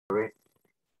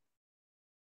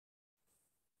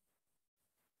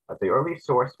The early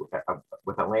source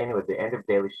with Aleinu at the end of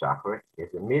Daily Shacharit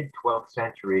is a mid-12th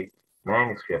century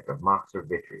manuscript of Machzor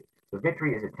Vitry. So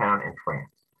Vitry is a town in France.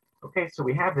 Okay, so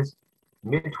we have this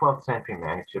mid-12th century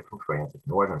manuscript from France,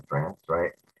 northern France,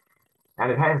 right? And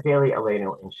it has Daily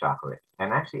Aleinu in Shacharit.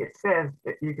 And actually it says,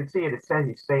 you can see it, it says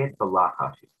you say it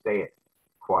b'lachash, you say it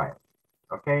quiet.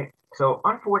 Okay, so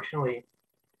unfortunately,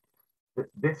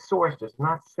 this source does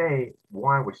not say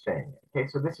why we're saying it. Okay,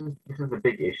 so this is a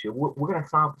big issue. We're going to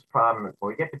solve this problem.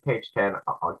 When we get to page 10,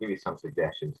 I'll give you some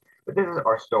suggestions. But this is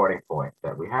our starting point,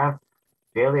 that we have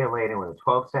Daily Aleinu in the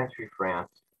 12th century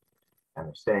France, and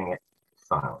they're saying it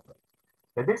silently.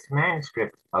 Now, this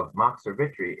manuscript of Machzor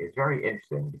Vitry is very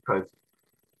interesting because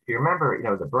if you remember,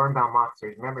 the Birnbaum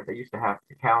Machzors, remember they used to have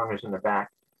the calendars in the back.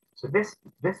 So this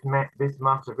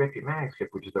Machzor Vitry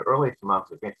manuscript, which is the earliest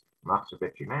Machzor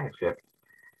Vitry manuscript,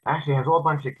 actually has a whole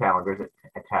bunch of calendars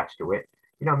attached to it.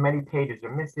 Many pages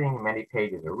are missing, many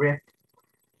pages are ripped.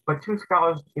 But two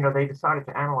scholars, they decided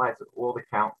to analyze all the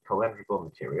calendrical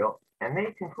material, and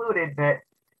they concluded that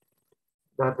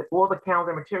all the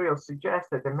calendar material suggests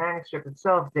that the manuscript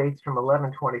itself dates from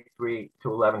 1123 to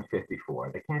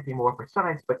 1154. They can't be more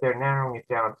precise, but they're narrowing it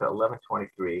down to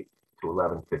 1123 to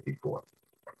 1154.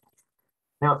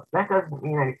 Now, that doesn't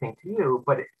mean anything to you,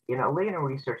 but in Aleinu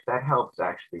research, that helps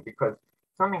actually, because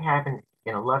something happened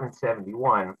in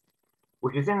 1171,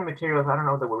 which is in the materials. I don't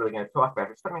know that we're really going to talk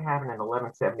about it. Something happened in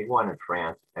 1171 in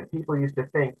France, and people used to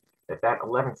think that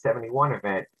 1171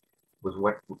 event was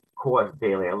what caused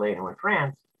Daily Aleinu in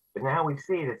France. But now we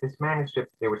see that this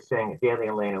manuscript, they were saying Daily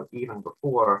Aleinu even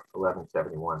before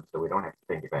 1171, so we don't have to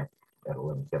think about that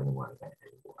 1171 event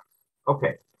anymore.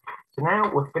 Okay. So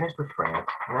now we're finished with France.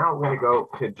 Now we're going to go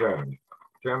to Germany.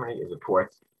 Germany is, of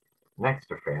course, next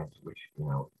to France, which,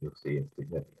 you'll see is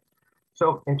significant.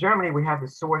 So in Germany, we have the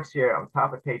source here on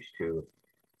top of page 2,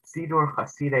 Sidur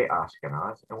Hasidei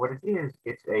Ashkenaz. And what it is,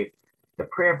 it's the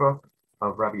prayer book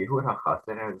of Rabbi Yehuda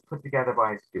Chassid, and it was put together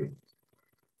by his students.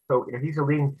 So, he's a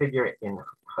leading figure in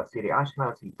Hasidei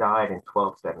Ashkenaz. He died in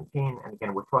 1217. And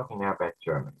again, we're talking now about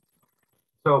Germany.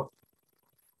 So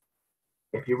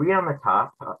if you read on the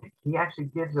top, he actually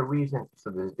gives a reason. So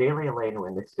there's Daily Aleinu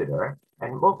in this Siddur,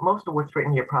 and most of what's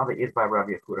written here probably is by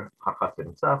Rabbi Yehuda Chassid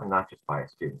himself and not just by a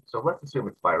student. So let's assume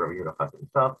it's by Rabbi Yehuda Chassid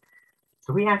himself.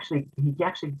 So he actually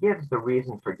gives the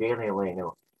reason for Daily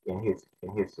Aleinu in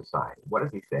his society. What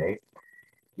does he say?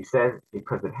 He says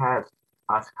because it has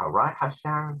Askarat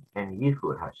Hashem and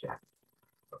Yichud Hashem.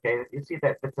 Okay, you see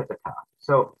that's at the top.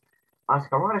 So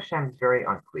Askarat Hashem is very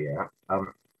unclear.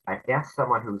 I asked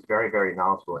someone who's very, very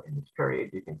knowledgeable in this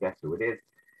period. You can guess who it is.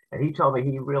 And he told me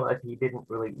he realized he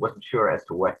wasn't sure as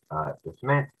to what this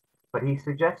meant. But he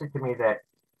suggested to me that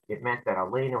it meant that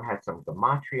Aleinu had some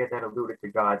gematria that alluded to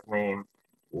God's name,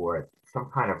 or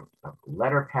some kind of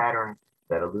letter pattern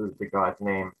that alluded to God's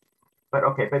name. But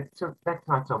okay, so that's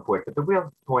not so important. But the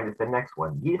real point is the next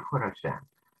one, Yichud Hashem.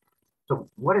 So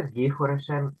what is Yichud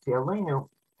Hashem? See, Aleinu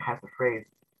has the phrase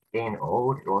Ein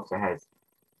Od. It also has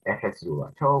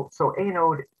So Ein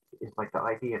Od is like the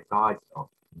idea of God's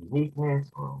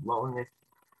uniqueness or aloneness.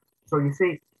 So you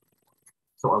see,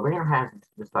 so Aleinu has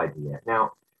this idea.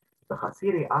 Now, the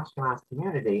Hasidei Ashkenaz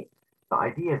community, the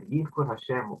idea of Yichud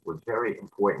Hashem was very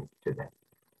important to them.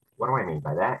 What do I mean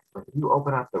by that? Like if you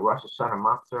open up the Rosh Hashanah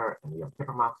Machzor and the Yom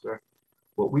Kippur Machzor,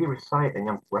 what we recite in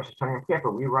Rosh Hashanah Yom Kippur,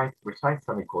 we recite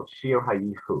something called Shir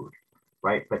HaYichud,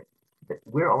 right? But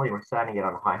we're only reciting it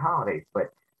on high holidays,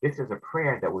 but this is a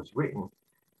prayer that was written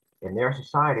in their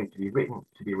society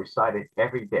to be recited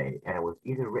every day, and it was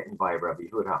either written by Rabbi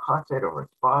Yehuda Chassid or his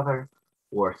father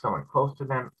or someone close to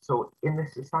them. So in the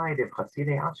society of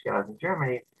Hasidei Ashkenaz in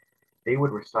Germany, they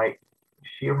would recite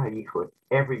Shir HaYichud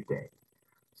every day.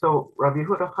 So Rabbi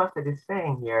Yehuda Chassid is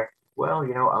saying here, well,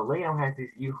 Aleinu has these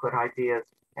Yichud ideas,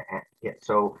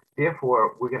 so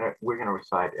therefore we're gonna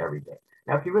recite every day.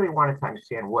 Now, if you really wanted to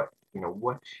understand what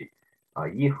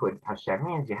Yichud Hashem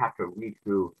means, you have to read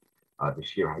through the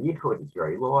Shir HaYichud. It's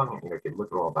very long, and you can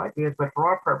look at all the ideas. But for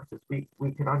our purposes,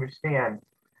 we can understand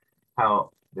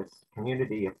how this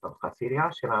community of Hasidei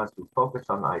Ashkenaz who focus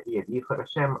on the idea of Yichud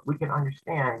Hashem, we can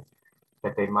understand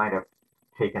that they might have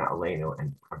taken Aleinu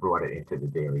and brought it into the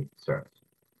daily service.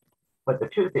 But the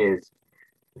truth is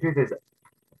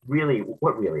really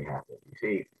what really happened. You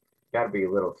see, got to be a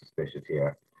little suspicious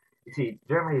here. You see,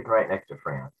 Germany is right next to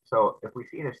France. So if we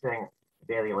see this thing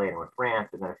Daily Aleinu in France,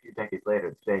 and then a few decades later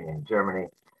it's staying in Germany,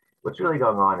 what's really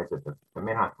going on is that the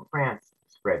minhag from France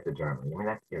spread to Germany. I mean,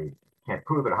 that's, you can't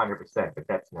prove it 100%, but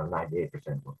that's 98%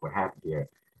 of what happened here.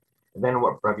 And then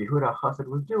what Rabbi Yehuda Chassid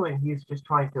was doing, he's just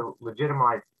trying to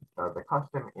legitimize the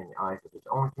custom in the eyes of his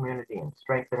own community and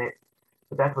strengthen it.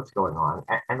 So that's what's going on.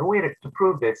 And the way to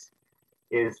prove this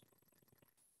is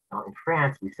in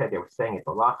France, we said they were saying it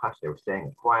balachash, they were saying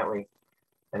it quietly.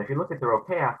 And if you look at the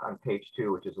Rokeach on page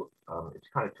 2, which is it's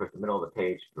kind of towards the middle of the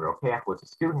page, the Rokeach was a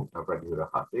student of Rabbi Yehuda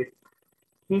Chassid.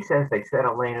 He says they said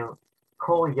Aleinu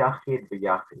kol yachid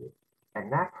v'yachid,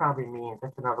 and that probably means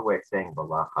that's another way of saying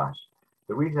balachash.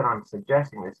 The reason I'm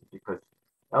suggesting this is because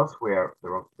elsewhere the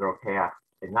Rokeach,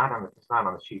 it's not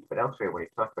on the sheet, but elsewhere when he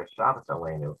talks about Shabbos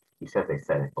Aleinu, he says they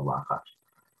said it balachash.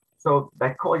 So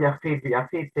that kol yachid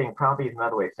v'yachid thing probably is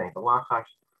another way of saying balachash.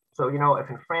 So, if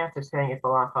in France they're saying it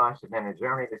balachash, and then in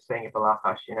Germany they're saying it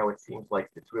balachash, it seems like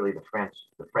it's really the French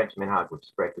minhag which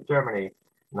spread to Germany,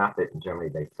 not that in Germany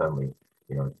they suddenly,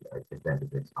 invented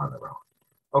this on their own.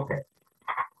 Okay,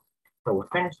 so we're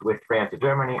finished with France and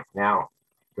Germany. Now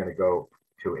we're going to go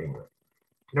to England.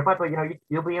 By the way,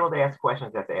 you'll be able to ask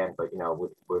questions at the end, but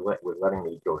we're letting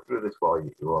me go through this while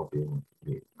you're all being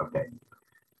mute. Okay,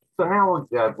 so now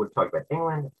we'll talk about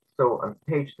England. So on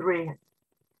page 3.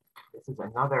 This is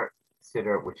another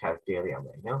siddur which has daily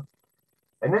Aleinu.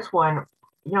 And this one,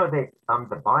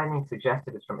 the binding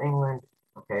suggested is from England,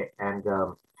 okay? And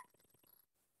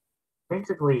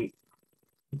basically,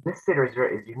 this siddur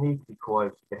is unique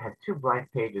because it has 2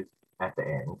 blank pages at the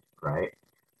end, right?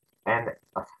 And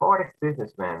a Sephardic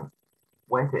businessman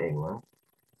went to England,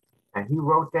 and he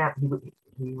wrote down,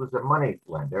 he was a money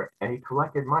lender, and he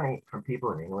collected money from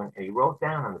people in England, and he wrote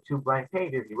down on the 2 blank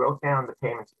pages, he wrote down the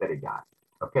payments that he got.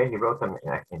 Okay, he wrote them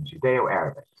in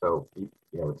Judeo-Arabic, so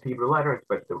it's Hebrew letters,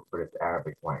 but it's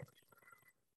Arabic language.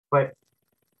 But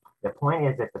the point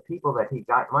is that the people that he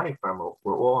got money from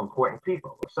were all important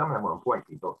people, or some of them were important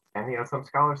people. And some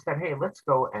scholars said, hey, let's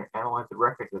go and analyze the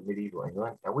records of medieval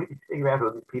England, and we can figure out who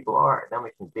these people are, and then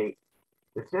we can date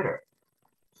the siddur.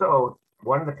 So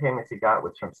one of the payments he got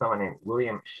was from someone named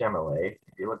William Shemeleh.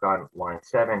 If you look on line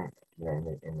 7,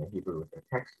 in the Hebrew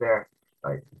text there,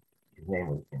 his name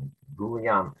was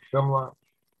William Shumla,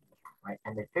 right?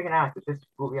 And they figured out that this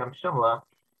William Shumla,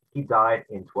 he died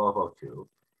in 1202.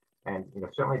 And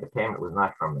certainly the payment was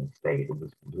not from the state, it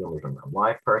was really from a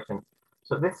live person.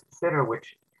 So this siddur,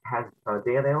 which has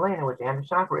daily Aleinu with the end of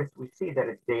Shacharis, we see that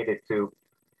it's dated to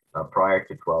prior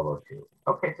to 1202.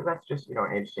 Okay, so that's just an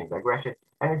interesting digression.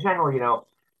 And in general,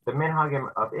 the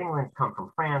minhagim of England come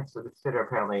from France, so the siddur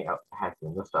apparently has the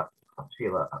nusach of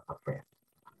tefillah of France.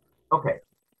 Okay.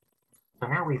 So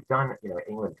now we've done,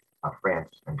 England,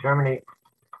 France, and Germany.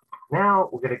 Now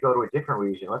we're going to go to a different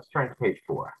region. Let's turn to page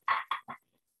 4.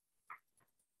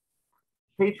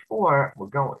 Page 4, now we're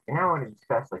going to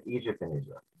discuss like Egypt and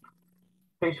Israel.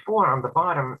 Page 4 on the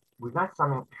bottom, we got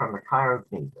something from the Cairo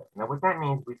Gniza. Now what that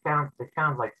means, they found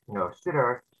like, a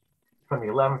siddur from the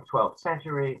 11th, 12th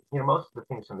century. Most of the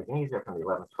things from the Gniza are from the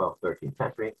 11th, 12th, 13th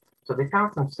century. So they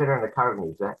found some siddur in the Cairo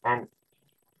Gniza, and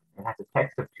it has a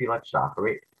text of Tfilat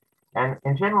Shacharit. And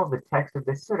in general, the text of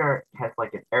this siddur has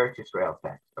like an Eretz Yisrael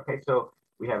text. Okay, so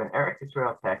we have an Eretz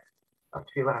Yisrael text of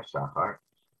Tfilat HaShachar.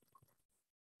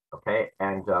 Okay,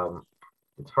 and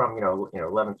it's from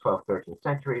 11th, 12th, 13th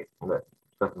century. And that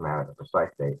doesn't matter the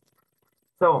precise date.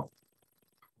 So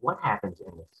what happens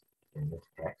in this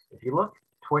text? If you look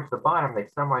towards the bottom, they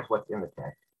summarize what's in the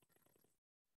text.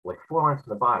 Like 4 lines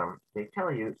from the bottom, they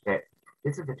tell you that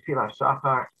this is the Tfilat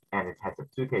HaShachar, and it has a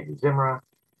Psukei de Zimra.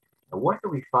 And what do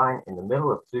we find in the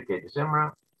middle of Psukei de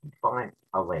Zimra? We find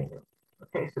Aleinu.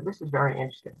 Okay, so this is very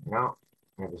interesting.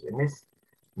 In this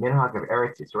minhag of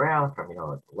Eretz Yisrael from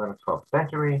 11th, 12th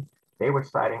century, they were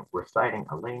reciting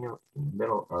Aleinu in the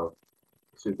middle of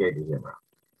Psukei de Zimra.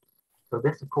 So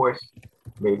this, of course,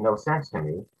 made no sense to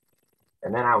me.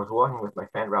 And then I was walking with my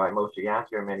friend Rabbi Moshe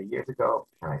Yasser many years ago,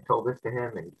 and I told this to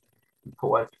him, and he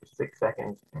paused for 6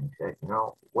 seconds and he said,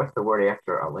 what's the word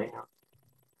after Aleinu?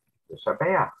 The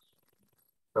Shabeach.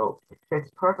 So it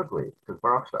fits perfectly because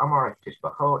Baruch Amar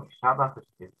Tishbachot,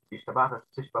 Yishtabach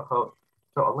Tishbachot.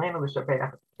 So Aleinu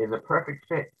L'Shabeach is a perfect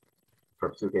fit for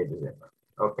Psukei de Zimra.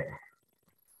 Okay.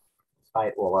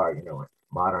 Despite all our,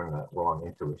 modern wrong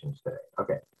intuitions today.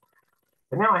 Okay.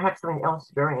 But now I have something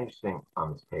else very interesting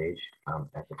on this page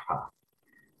at the top.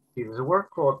 See, there's a work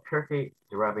called Pirkei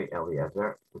de Rabbi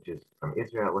Eliezer, which is from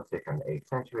Israel, let's say from the 8th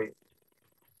century.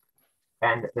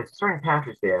 And there's certain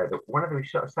passages there that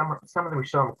some of the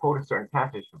Rishonim quote a certain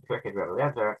passage from Pirkei de Rabbi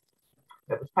Eliezer.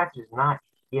 That this passage is not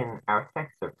in our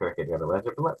text of Pirkei de Rabbi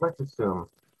Eliezer, but let's assume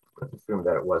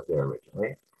that it was there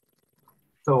originally.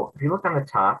 So if you look on the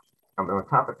top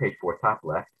of page 4, top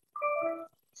left,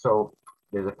 so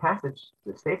there's a passage,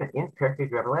 the statement in Pirkei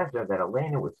de Rabbi Eliezer that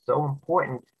Aleinu was so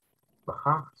important. You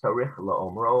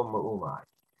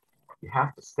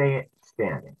have to say it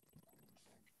standing.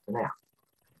 Now,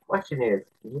 question is,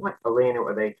 what Aleinu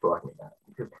are they talking about?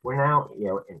 Because we're now,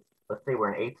 let's say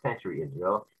we're in 8th century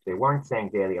Israel. They weren't saying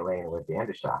daily Aleinu at the end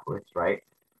of Shacharis, right?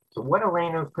 So what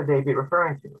Aleinu could they be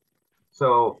referring to?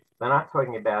 So they're not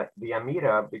talking about the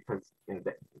Amida because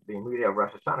the Amida of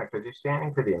Rosh Hashanah, because you're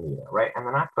standing for the Amida, right? And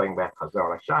they're not talking about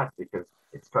Chazar Lashat because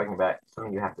it's talking about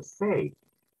something you have to say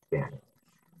standing.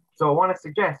 So I want to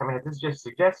suggest, this is just a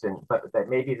suggestion, but that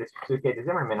maybe this Sukkot de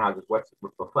Zimmerman House is what's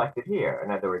reflected here.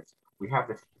 In other words, we have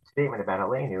this statement about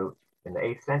Aleinu in the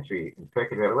 8th century in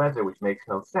Pirkei Rebbe, which makes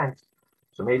no sense.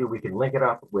 So maybe we can link it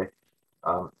up with,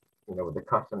 with the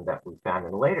custom that we found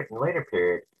in the later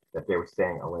period that they were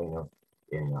saying Aleinu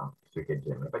in Sukkot de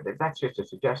Zimmerman. But that's just a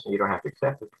suggestion. You don't have to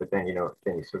accept it. But then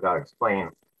then you still got to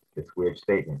explain this weird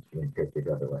statement in Pirkei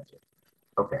Rebbe.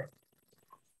 Okay.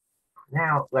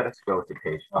 Now let us go to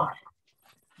page 5.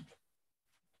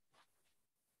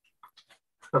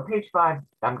 So page 5,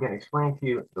 I'm going to explain to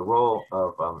you the role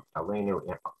of Aleinu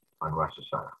on Rosh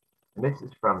Hashanah. And this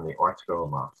is from the Art Scroll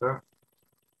Master.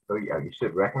 So you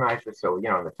should recognize this. So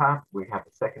on the top we have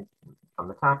the second. On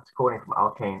the top it's quoting from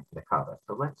Alkein Nekava.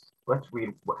 So let's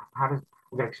read. We're going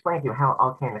to explain to you how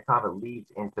Alkein Nekava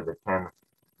leads into the 10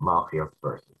 Malchiot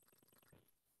verses.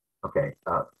 Okay,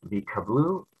 the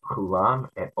Kablu Chulam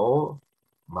et Ol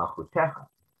Malchutecha,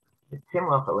 the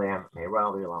Timlach Aleim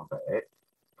Meira Lilam Ba'et,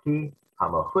 Ki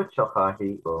Hamalchut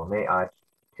Shalchahi U'Me'ad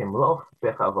Timloch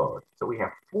Bechavod. So we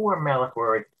have 4 Melech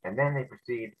words, and then they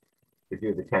proceed to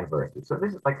do the 10 verses. So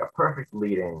this is like a perfect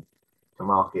lead-in to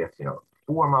Malchios.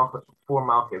 4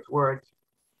 Malchios words,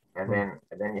 and then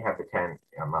you have the 10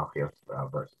 Malchios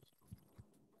verses.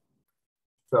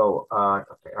 So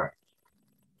okay, all right.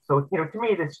 So to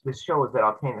me, this shows that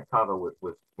Alkein Nekava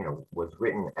was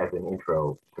written as an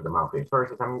intro to the Malchios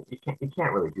verses. You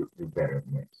can't really do better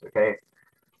than this. Okay.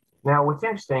 Now, what's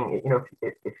interesting,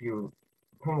 if you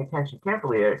paying attention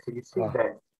carefully there, so you see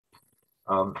that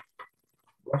Rosh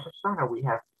Hashanah, we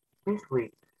have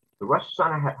basically the Rosh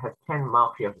Hashanah has 10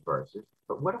 Malchios verses.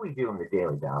 But what do we do in the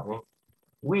daily davening?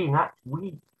 We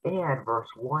add verse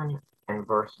 1 and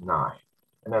verse 9.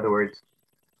 In other words,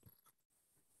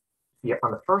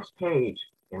 on the first page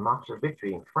in Martyr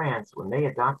Victory in France, when they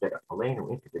adopted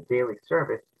Aleinu into the daily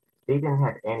service, they didn't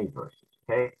have any verses.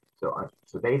 Okay, so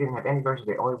they didn't have any verses.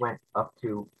 They only went up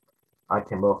to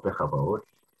Timloch Bechavod.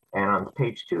 And on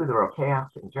page 2, the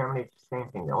Rokeach in Germany, it's the same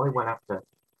thing. They only went up to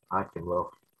Timloch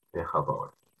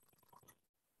Bechavod.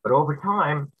 But over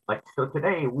time, so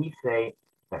today we say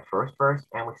that first verse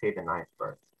and we say the 9th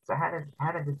verse. So how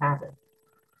did this happen?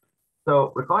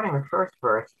 So regarding the first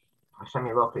verse,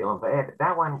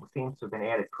 that one seems to have been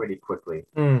added pretty quickly.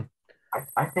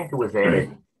 I think it was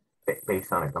added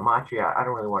based on a gematria. I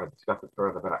don't really want to discuss it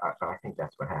further, but I think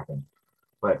that's what happened.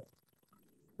 But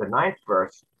the 9th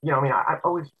verse, I'm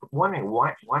always wondering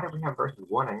why do we have verses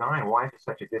 1 and 9? Why is there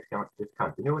such a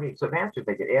discontinuity? So the answer is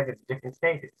they get added at different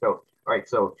stages. So all right,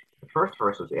 so the first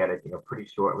verse was added, pretty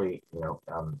shortly.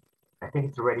 I think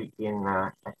it's already in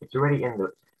the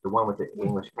one with the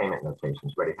English payment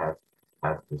notations. Already has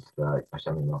this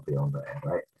Hashem Yinofi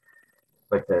right?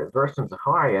 But the verse from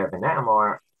Zechariah, the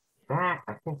Na'amar, that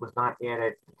I think was not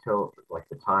added until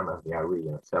the time of the Ari,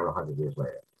 several hundred years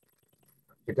later.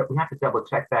 We have to double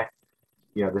check that.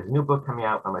 There's a new book coming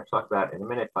out I'm going to talk about in a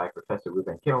minute by Professor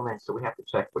Reuben Kimmelman, so we have to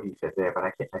check what he says there. But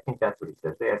I think that's what he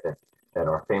says there, that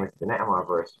our famous the Na'amar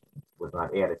verse was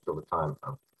not added till the time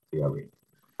of the Ari.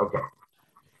 Okay.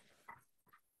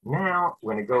 Now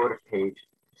we're going to go to page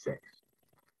 6.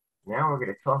 Now we're going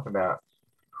to talk about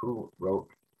who wrote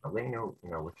Aleinu,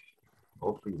 which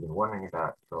hopefully you've been wondering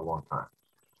about for a long time.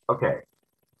 Okay.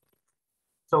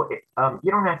 So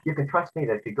you can trust me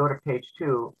that if you go to page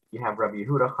 2, you have Rabbi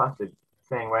Yehuda Chassid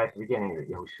saying right at the beginning that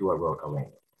Yehoshua wrote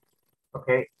Aleinu.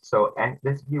 Okay. So, and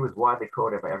this view is widely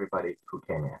quoted by everybody who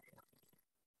came after him.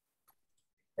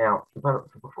 Now,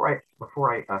 before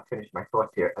I finish my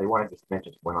thoughts here, I want to just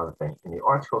mention one other thing. In the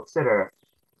Art Scroll Siddur,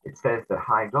 it says that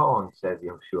Hai Gaon says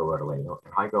Yehoshua wrote Aleinu,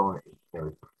 and Hai Gaon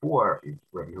is before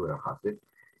Rabbi Yehuda Chassid.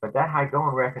 But that Hai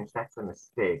Gaon reference, that's a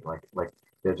mistake.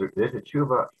 There's a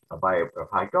tshuva of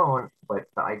Hai Gaon, but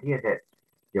the idea that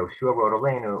Yehoshua wrote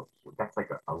Aleinu, that's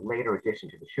like a later addition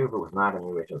to the tshuva, was not in the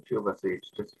original tshuva. So you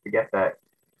just forget that,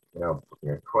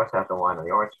 cross out the line on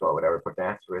the Art Scroll, whatever, put the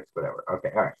asterisk, whatever.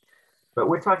 Okay, all right. But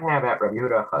we're talking now about Rabbi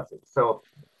Yehuda Chassid. So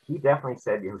he definitely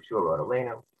said Yehoshua wrote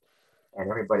Aleinu, and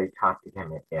everybody copied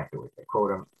him afterwards. They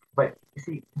quote him. But you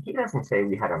see, he doesn't say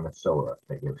we had a Masorah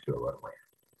that Yehoshua wrote Aleinu.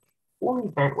 All he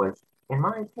meant was, in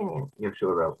my opinion,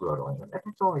 Yehoshua wrote Aleinu. That's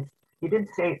all he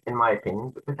didn't say it in my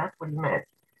opinion, but that's what he meant.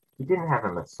 He didn't have a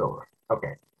Masorah.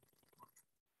 Okay.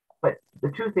 But the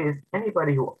truth is,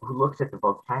 anybody who looks at the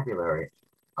vocabulary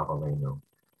of Aleinu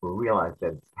will realize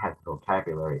that it has the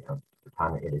vocabulary of the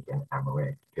Tannaitic and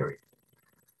Amoraic period.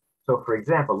 So, for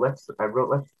example, let's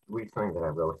read something that I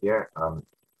wrote here.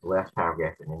 The last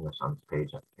paragraph in English on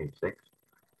this page 6.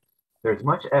 There's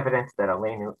much evidence that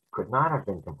Aleinu could not have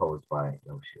been composed by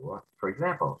Yoshua. For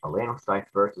example, Aleinu cites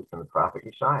verses from the prophet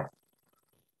Yeshaya.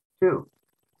 2.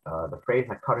 The phrase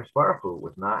HaKadosh Baruch Hu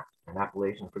was not an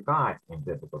appellation for God in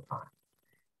biblical times.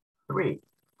 3.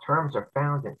 Terms are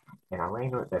found in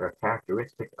Aleinu that are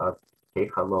characteristic of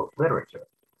Hechalot literature.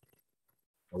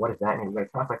 And what does that mean? We're going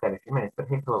to talk about that in a few minutes, but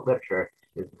Hechalot literature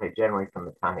is generally from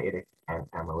the Tannaitic and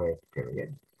Amoraic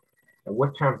period. And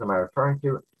what terms am I referring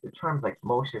to? The terms like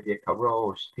Moshe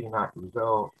Yekaro, Shtinat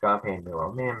Uzo, Gape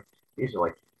Miromim. These are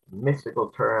like mystical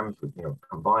terms with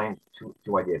combined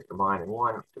two ideas combined in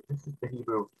one. So this is the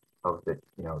Hebrew of the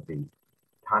the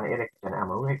Tannaitic and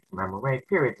Amoraic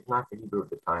periods. It's not the Hebrew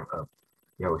of the time of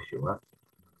Yehoshua.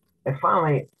 And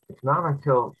finally, it's not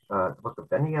until the book of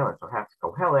Daniel and perhaps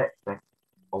Kohelet that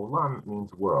Olam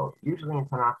means world. Usually in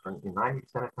Tanakh, in 90%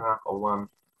 of Tanakh, Olam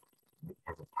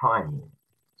has a time meaning.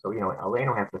 So,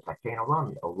 Aleinu has the Takein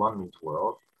Olam. Olam means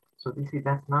world. So you see,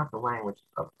 that's not the language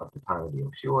of the time of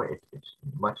Yehoshua. It's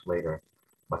much later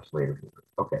Hebrew.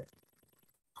 Okay.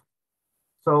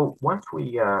 So once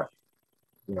we, we're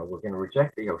going to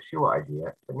reject the Yehoshua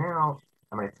idea, but now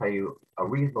I'm going to tell you a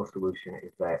reasonable solution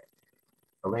is that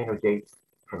Aleinu dates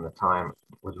from the time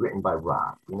was written by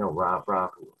Rav. We know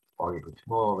Rav who argued with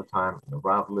Shmuel all the time.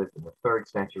 Rav lived in the 3rd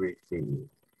century CE.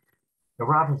 Now,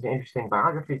 Rav has an interesting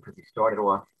biography because he started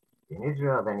off in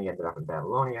Israel, then he ended up in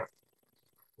Babylonia.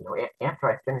 After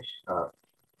I finish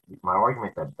my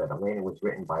argument that Aleinu was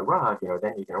written by Rav, then you're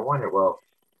going to wonder, well,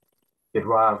 did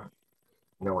Rav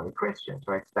know any Christians,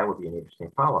 right? So that would be an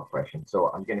interesting follow-up question. So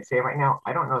I'm going to say right now,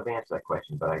 I don't know the answer to that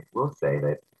question, but I will say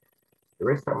that there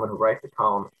is someone who writes a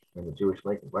column in the Jewish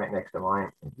Link right next to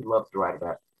mine, and he loves to write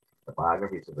about the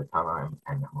biographies of the Tanaim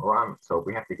and the Moram. So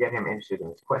we have to get him interested in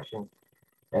this question.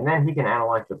 And then he can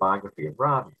analyze the biography of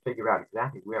Rav and figure out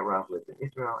exactly where Rav lived in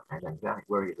Israel and then exactly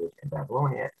where he lived in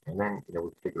Babylonia. And then, we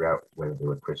figure out whether there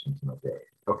were Christians in those areas.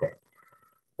 Okay.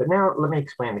 But now let me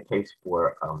explain the case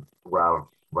for Rav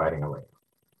writing Aleinu.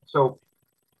 So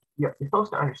you're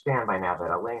supposed to understand by now that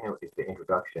Aleinu is the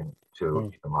introduction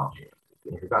to the Malchus. It's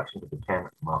the introduction to the 10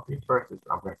 Malchus verses.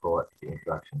 I'm going to call it the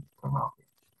introduction to Malchus.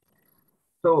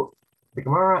 So the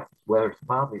Gemara, whether it's the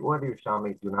Bavli or the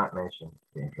Yerushalmi, do not mention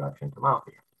the introduction to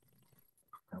Malchus.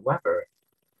 However,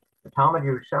 the Talmud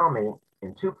Yerushalmi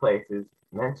in 2 places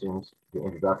mentions the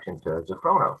introduction to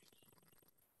Zichronos.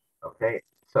 Okay,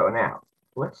 so now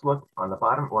let's look on the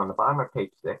bottom. We're on the bottom of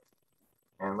page 6,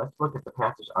 and let's look at the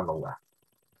passage on the left,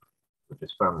 which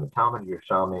is from the Talmud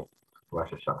Yerushalmi,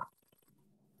 Rosh Hashanah.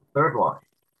 3rd line.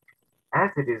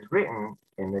 As it is written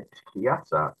in the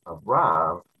Tkiyasa of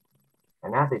Rav,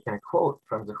 and now they can quote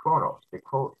from Zichronos. They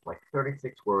quote like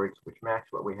 36 words, which match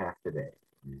what we have today.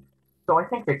 So I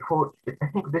think they quote, I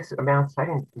think this amounts, I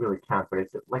didn't really count, but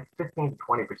it's like 15 to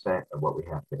 20% of what we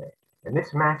have today. And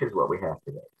this matches what we have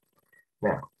today.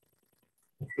 Now,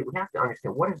 you see, we have to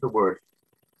understand, what does the word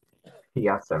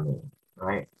Tkiyasa mean,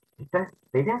 right?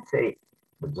 They didn't say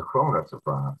the Zichronos of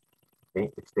Rav.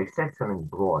 They said something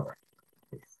broader.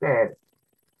 They said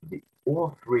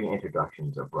all 3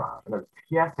 introductions of Rav. And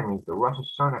Tkiyasa means the Rosh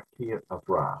Hashanah of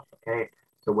Rav, okay?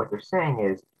 So what they're saying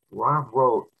is Rav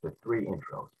wrote the 3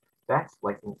 intros. That's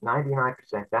like 99%,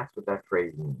 that's what that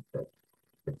phrase means. That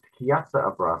the Tkiyasa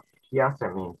of Rav,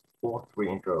 Tkiyasa means all 3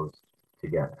 intros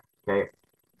together, okay?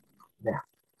 Now,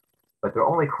 but they're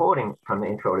only quoting from the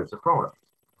intro to Zichronos.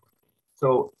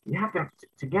 So you have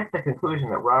to get the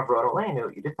conclusion that Rav wrote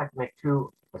Aleinu, you just have to make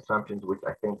 2 assumptions which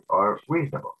I think are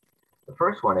reasonable. The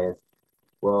first one is,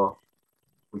 well,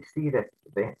 we see that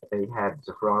they had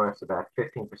Zichronos about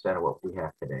 15% of what we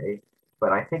have today,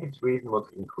 but I think it's reasonable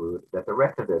to conclude that the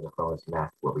rest of the Zichronos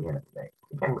match what we have today.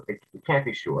 Again, we can't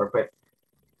be sure, but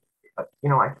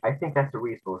I think that's a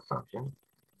reasonable assumption.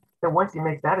 Then once you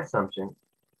make that assumption,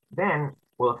 then,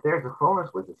 well, if their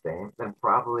Zichronos was the same, then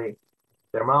probably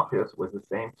their Malchus was the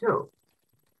same too.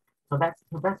 So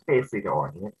that's basically the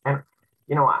argument. And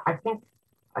I think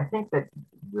that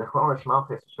the Zichronos,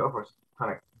 Malchus, and Shofar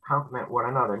kind of complement one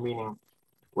another, meaning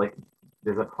like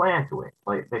there's a plan to it.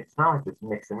 Like it's not like this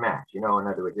mix and match. In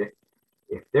other words,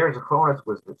 if their Zichronos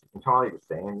was entirely the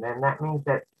same, then that means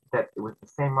that it was the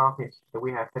same Malchus that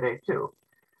we have today too.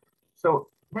 So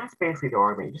that's basically the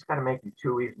argument. You just got to make the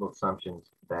 2 reasonable assumptions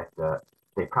that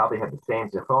they probably had the same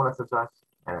Zichronos as us,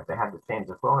 and if they have the same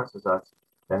Zichronos as us,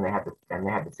 then they have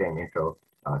the same intro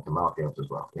to Malchus as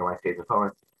well. When I say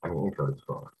Zichronos, I mean intro to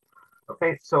Zichronos.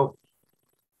 Okay, so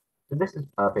this is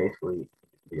basically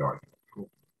the argument.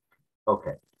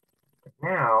 Okay,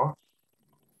 now,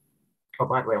 oh,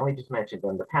 by the way, let me just mention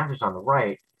then the passage on the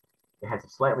right, it has a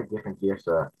slightly different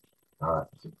girsa.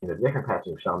 In a different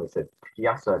passage of Shalom, it said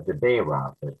Piasa de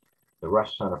Beirav, the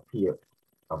Rosh Hashanah Piyut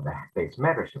of the base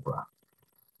Medrash of Rav.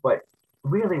 But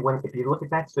really, if you look at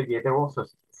that sugya, they're also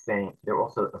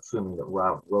assuming that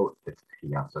Rav wrote the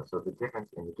Piasa. So the difference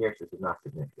in the girsas is not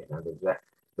significant. Now,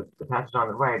 the passage on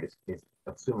the right is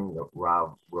assuming that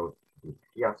Rav wrote the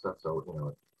Piasa. So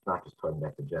it's not just talking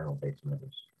about the general base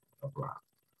Medrash of Rav.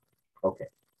 Okay.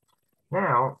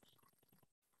 Now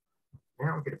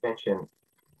I'm going to mention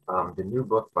the new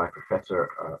book by Professor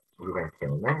Ruben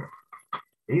Kilman.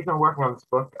 He's been working on this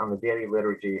book on the daily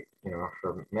liturgy,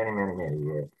 for many, many, many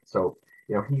years. So,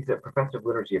 he's a professor of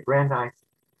liturgy at Brandeis,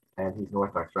 and he's an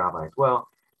Orthodox rabbi as well.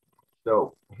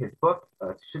 So his book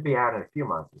should be out in a few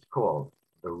months. It's called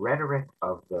The Rhetoric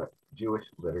of the Jewish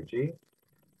Liturgy.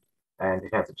 And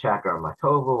it has a chapter on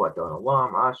Matovu, Adon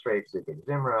Olam, Ashrei, Zikr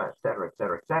Zimra, et cetera, et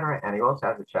cetera, et cetera. And he also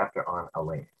has a chapter on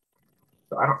Aleinu.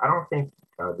 So I don't think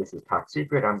this is top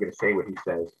secret. I'm going to say what he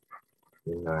says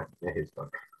in his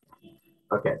book.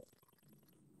 Okay.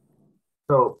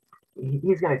 So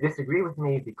he's going to disagree with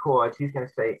me because he's going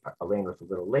to say Aleinu was a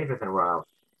little later than Rav,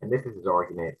 and this is his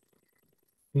argument.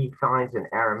 He finds an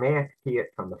Aramaic piyut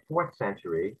from the 4th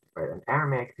century, right? An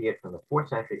Aramaic piyut from the 4th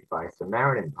century by a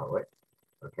Samaritan poet,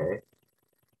 okay?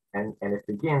 And it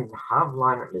begins,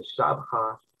 Havlan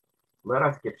Mishabcha, let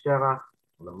us give Shevach,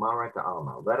 Lamara to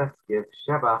Alma. Let us give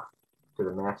Shevach to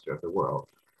the master of the world.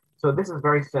 So this is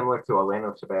very similar to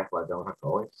Aleinu Shabbat Ladon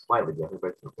HaKol. It's slightly different,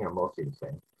 but it's mostly the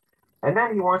same. And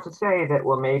then he wants to say that,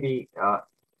 well, maybe our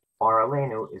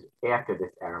Aleinu is after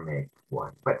this Aramaic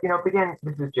one. But, again,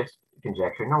 this is just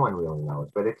conjecture. No one really knows.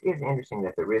 But it is interesting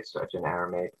that there is such an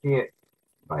Aramaic piyut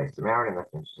by a Samaritan.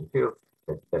 That's interesting, too,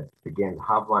 that begins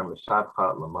Havlan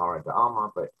Mishabcha Lamara de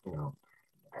Alma. But,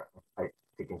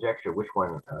 to conjecture which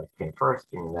one came first,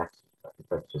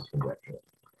 that's just conjecture.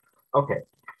 Okay.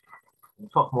 We'll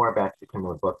talk more about the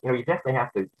Kimmelman book. You definitely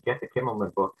have to get the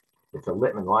Kimmelman book. It's a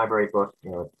Littman library book.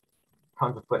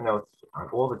 Tons of footnotes on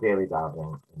all the daily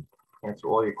davening and answer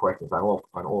all your questions on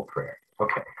all prayer.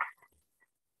 Okay.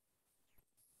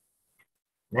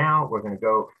 Now we're going to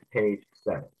go to page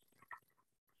 7.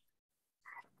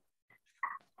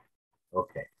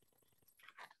 Okay.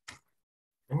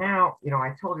 And now,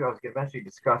 I told you I was going to eventually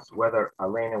discuss whether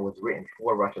Aleinu was written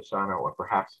for Rosh Hashanah or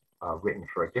perhaps written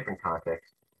for a different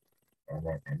context and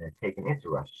then taken into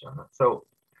Rosh Hashanah. So,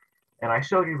 and I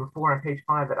showed you before on page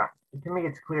 5 that to me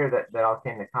it's clear that Al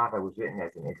Kain Nekava was written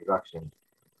as an introduction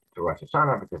to Rosh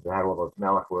Hashanah because it had all those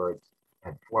Melech words,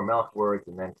 had 4 Melech words,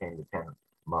 and then came the 10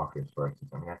 Malchus verses.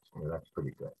 I mean, that's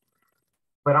pretty good.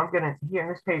 But here on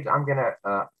this page, I'm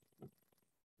gonna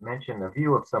mention the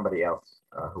view of somebody else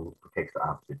who takes the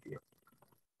opposite view.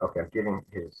 Okay, I'm giving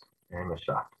him a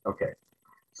shot. Okay,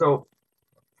 so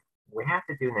we have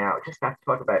to do now, just have to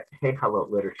talk about Hechalot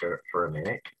literature for a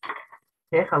minute.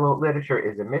 Hechalot literature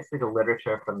is a mystical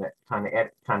literature from the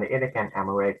Tannaitic and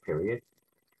Amoraic periods,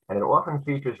 and it often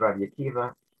features Rabbi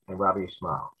Akiva and Rabbi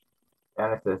Yishmael.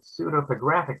 And it's a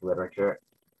pseudepigraphic literature,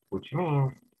 which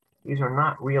means these are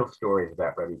not real stories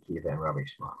about Rabbi Akiva and Rabbi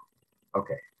Yishmael.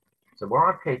 Okay, so we're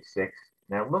on page 6.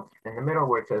 Now look in the middle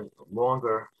where it says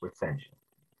longer recension.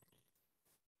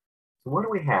 So what do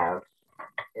we have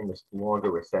in this longer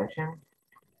recension?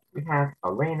 We have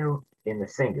Aleinu in the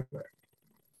singular.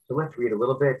 So let's read a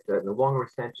little bit. The longer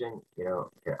recension,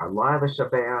 Alai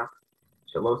l'shabeach,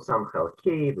 Shalo sam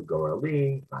chelki,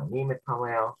 v'gorali, v'ani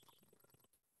mitpalel.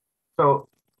 So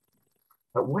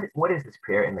what is this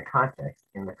prayer in the context?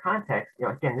 In the context,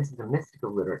 again, this is a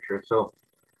mystical literature. So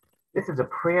this is a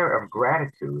prayer of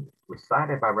gratitude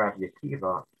recited by Rabbi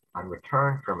Akiva on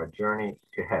return from a journey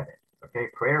to heaven. Okay,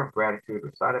 prayer of gratitude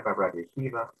recited by Rabbi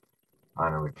Akiva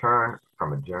on a return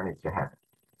from a journey to heaven.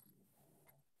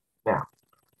 Now,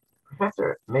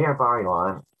 Professor Meir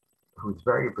Bar-Ilan, who's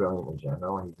very brilliant in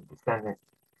general, and he's a descendant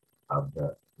of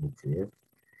the Mitziv,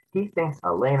 he thinks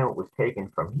Aleinu was taken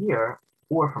from here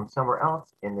or from somewhere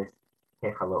else in this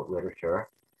Hechalot literature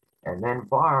and then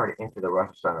borrowed into the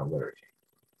Rosh Hashanah liturgy.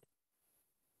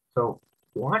 So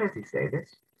why does he say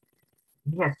this?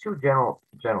 He has two general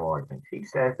arguments. He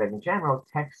says that in general,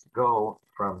 texts go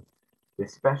from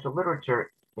this special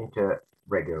literature into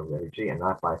regular liturgy and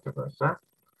not vice versa.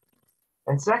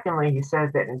 And secondly, he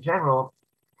says that in general,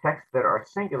 texts that are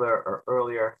singular are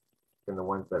earlier than the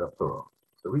ones that are plural.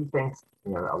 So he thinks,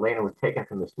 Aleinu was taken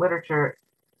from this literature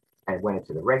and went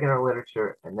into the regular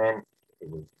literature, and then it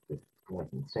went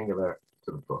from singular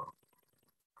to the plural.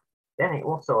 then he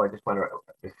also, I just want to,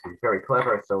 this is very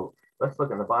clever. So let's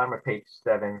look at the bottom of page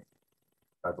 7,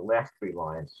 the last 3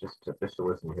 lines, just to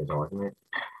listen to his argument.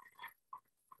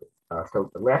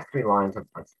 So the last 3 lines on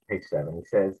page 7, he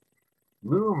says,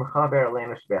 Lu Mechaber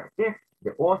Aleinu Shebech, if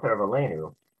the author of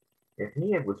Aleinu, if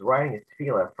he was writing his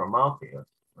tefillah from Malchus,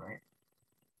 right,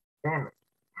 then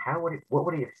what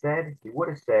would he have said? He would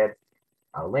have said,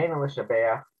 Aleinu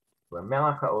l'shabeach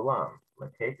l'melech ha'olam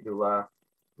l'tei kedula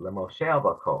l'moshe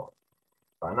b'kol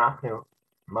v'anachnu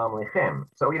mamlichem.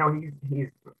 So he's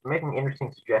making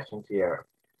interesting suggestions here.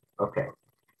 Okay,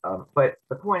 but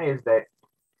the point is that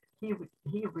he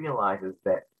realizes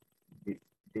that the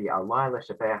Alai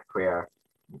l'shabeach prayer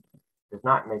does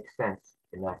not make sense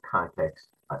in that context.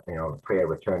 Prayer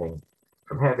returning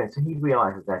from heaven. So he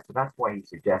realizes that. So that's why he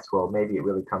suggests, well, maybe it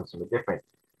really comes from a different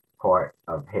part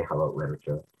of Hechalot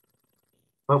literature.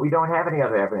 But we don't have any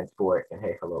other evidence for it in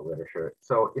Hechalot literature.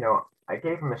 So, I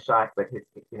gave him a shot, but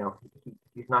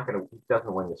he's not going to, he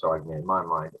doesn't win this argument in my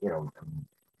mind,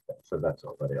 so that's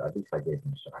all, but at least I gave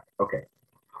him a shot. Okay.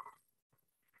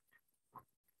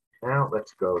 Now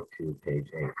let's go to page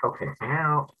 8. Okay, so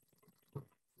now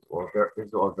this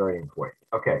is all very important.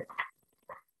 Okay.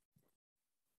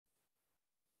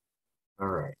 All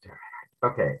right.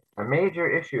 Okay. A major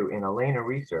issue in Aleinu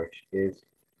research is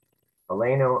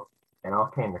Aleinu and Al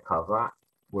Kain Nekava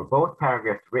were both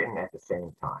paragraphs written at the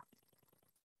same time.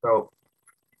 So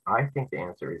I think the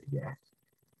answer is yes.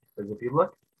 Because if you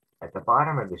look at the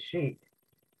bottom of the sheet,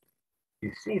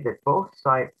 you see that both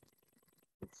cite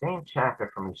the same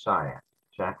chapter from Isaiah,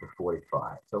 chapter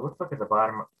 45. So let's look at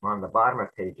on the bottom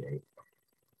of page 8.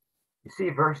 You see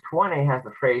verse 20 has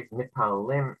the phrase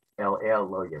Mitpalalim El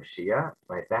Lo Yoshia,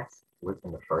 right? That's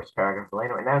within the first paragraph of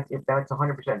Aleinu, and that's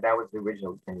 100%. That was the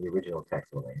original in the original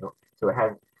text of Aleinu. So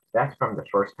that's from the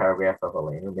first paragraph of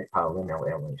Aleinu, Mitpalalim El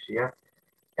Lo Yoshia,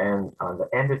 and on the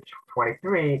end of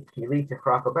 23, Kili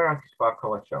Tifrak Oberak Shva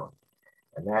Kolachon,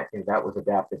 and that was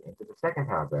adapted into the second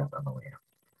paragraph of Aleinu.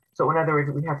 So in other words,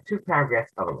 we have 2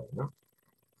 paragraphs of Aleinu,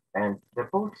 and they're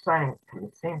both citing from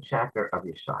the same chapter of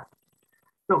Yeshaya.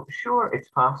 So sure, it's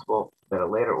possible that a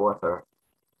later author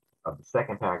of the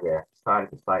second paragraph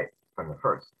decided to cite from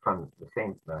the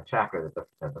same chapter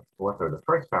that the author of the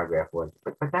first paragraph was,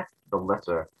 but that's the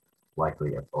lesser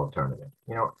likely alternative.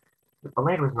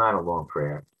 Aleinu is not a long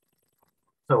prayer.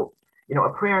 So, a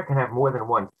prayer can have more than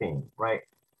one theme, right?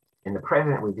 In the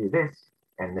present, we do this,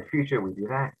 and in the future, we do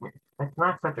that. That's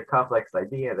not such a complex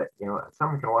idea that,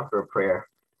 someone can author a prayer,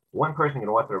 one person can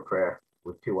author a prayer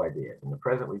with 2 ideas. In the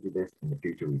present, we do this, in the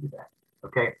future, we do that.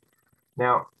 Okay?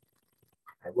 Now,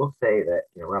 I will say that,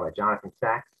 Rabbi Jonathan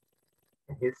Sachs,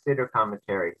 in his Siddur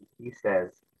commentary, he says,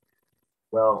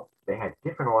 well, they had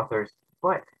different authors,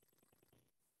 but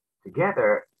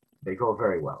together, they go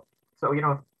very well. So,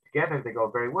 together they go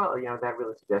very well, that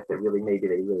really suggests that maybe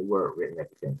they really were written at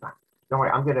the same time. Don't worry,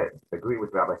 I'm going to agree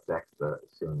with Rabbi Sachs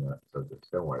soon, so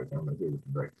just don't worry, I'm going to agree with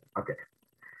him very soon. Okay.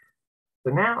 So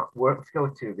now let's go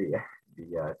to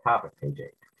the top of page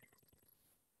 8.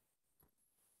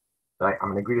 So I'm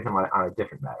going to agree with him on a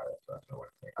different matter. That's what I want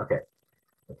to say. Okay.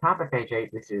 The top of page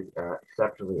 8, this is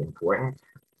exceptionally important.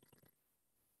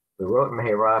 The wrote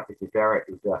Mehera Tiferet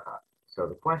Uzecha. So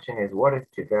the question is, what does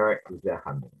Tiferet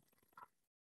Uzecha mean?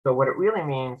 So what it really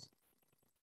means,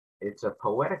 it's a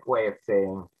poetic way of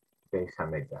saying Beis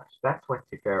Hamikdash. That's what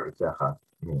Tiferet Uzecha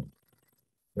means.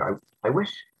 I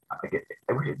wish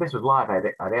if this was live,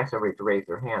 I'd ask everybody to raise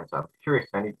their hands. I'm curious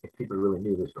if people really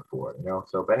knew this before,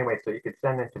 So, but anyway, so you could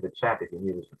send into the chat if you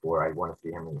knew this before. I want to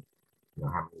see how many of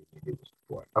you knew this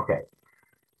before. Okay.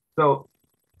 So,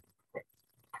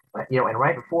 and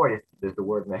right before it, there's the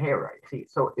word Mehera. See,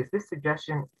 so is this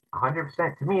suggestion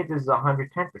 100%? To me, this is 110%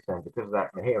 because of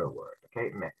that Mehera word.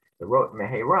 Okay, the wrote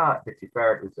Mehera, the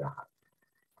Tiferet Uzecha.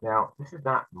 Now, this is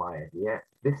not my idea.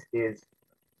 This is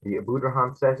the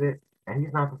Abudraham says it, and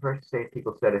he's not the first to say it.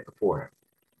 People said it before him.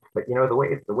 But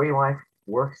the way life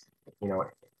works,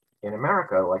 in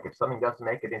America, like if something doesn't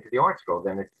make it into the art scroll,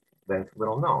 then it's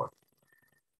little known.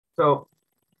 So,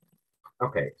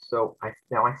 okay, so I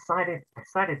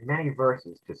cited many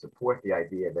verses to support the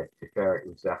idea that Tiferet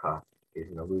Uzecha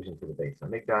is an allusion to the Beis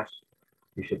Hamikdash.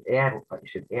 You should add.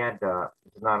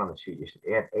 It's not on the sheet. You should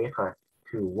add Eicha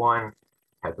 2:1.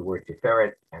 Has the word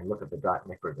Tiferet, and look at the dot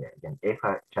mikra there. Again,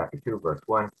 Eicha chapter 2, verse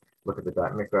 1. Look at the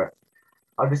dot mikra.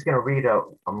 I'm just going to read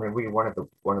out. I'm going to read one of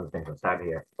the things inside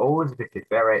here. Oz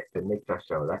v'Tiferet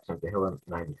v'Mikdasho. That's from Tehillim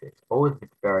 96. Oz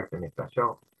v'Tiferet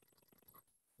v'Mikdasho.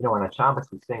 On a Shabbos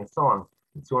we sing a song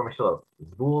in Sur Mishlo.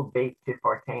 Zvul Beit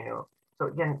Tifartenu. So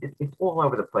again, it's all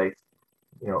over the place.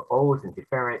 Oz and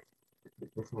Tiferet.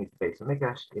 this means the base of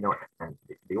Mikdash, you know, and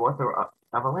the author of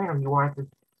Aleinu, he wanted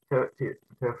to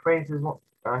phrase his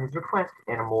request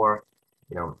in a more,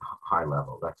 you know, high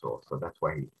level. That's all. So that's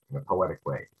why he, in a poetic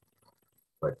way.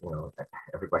 But you know,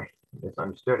 everybody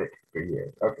misunderstood it for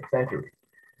years. Okay, centuries.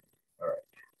 All right.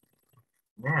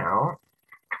 Now,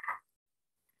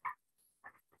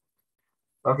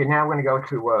 okay, now we're going to go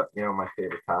to you know, my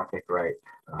favorite topic, right?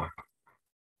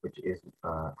 Which is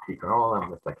Tikkun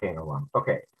Olam with Zaken Olam.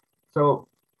 Okay, so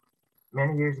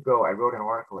many years ago, I wrote an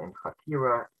article in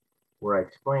Hakira where I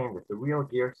explained that the real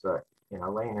Girsa in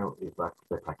Aleinu is like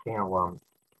the Zaken Olam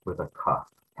with a kaf,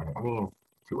 and it means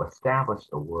to establish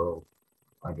a world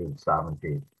under the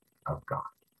sovereignty of God.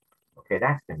 Okay,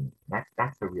 that's the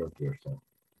that's the real Girsa.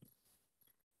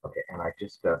 Okay, and I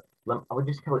would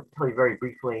just tell you very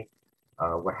briefly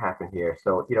what happened here.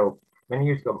 So, you know, many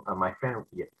years ago, my friend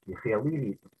Yechiel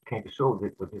Levy came to shul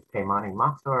with his Taimani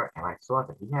Machzor, and I saw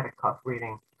that he had a kaf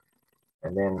reading.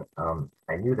 And then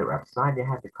I knew that Rav Sadia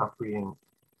had the kaf reading.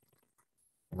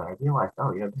 And I realized,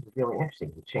 oh, you know, this is really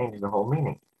interesting. He changes the whole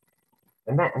meaning.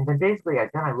 And then basically,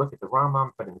 then I looked at the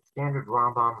Rambam, but in the standard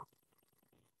Rambam,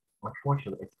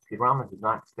 unfortunately, the Rambam did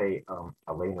not say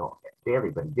Aleinu daily,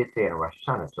 but he did say it in Rosh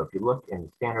Hashanah. So if you look in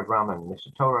the standard Rambam in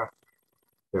Mishnah Torah,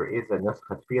 there is a Nusach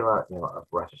Tefillah, you know, of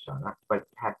Rosh Hashanah, but it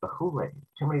had Bechule,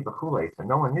 too many Bechule, so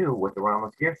no one knew what the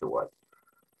Rambam's Girsa was.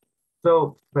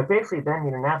 So, but basically then,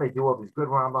 you know, now they do all these good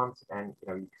Rambams, and, you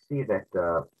know, you see that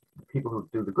the people who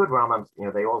do the good Rambams, you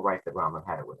know, they all write that Rambam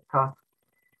had it with a kaf.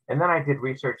 And then I did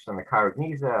research on the Kara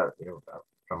Geniza, you know,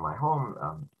 from my home,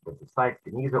 with the site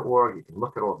Geniza.org. You can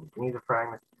look at all the Geniza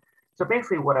fragments. So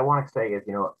basically what I want to say is,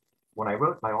 you know, when I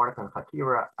wrote my article in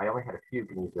Hakira, I only had a few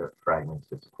Geniza fragments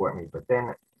to support me, but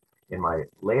then in my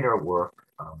later work,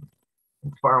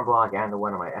 in Sparrow blog and the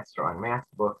one in my Esther on Math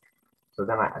book, so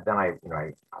then I you know,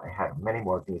 I had many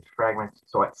more Geniza fragments.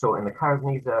 So in the Kara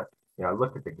Geniza, you know, I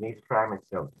looked at the Geniza fragments.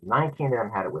 You know, 19 of them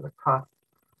had it with a kaf,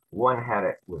 one had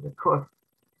it with a kuf,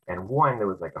 and one there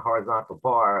was like a horizontal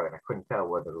bar, and I couldn't tell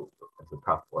whether it was a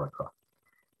kaf or a kuf.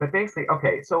 But basically,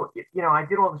 okay, so, you know, I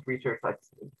did all this research. I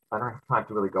don't have time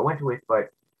to really go into it,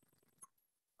 but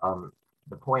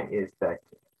the point is that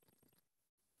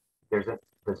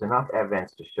there's enough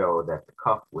evidence to show that the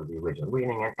kaf was the original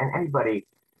reading, and anybody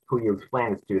who you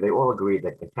explain this to, they all agree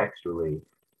that contextually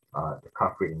the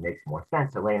kaf reading makes more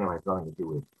sense. Aleinu has nothing to do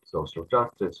with social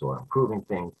justice or improving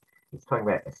things. It's talking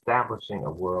about establishing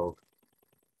a world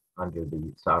under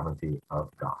the sovereignty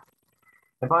of God.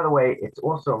 And by the way, it's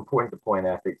also important to point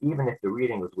out that even if the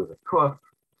reading was with a kuf,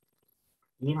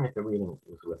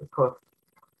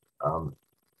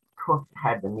 kuf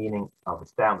had the meaning of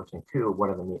establishing too. One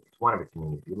of its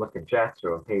meanings. If you look at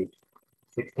Jasper on page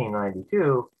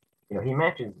 1692, you know, he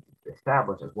mentions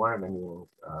establish as one of the meanings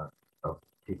of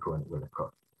tikkun with a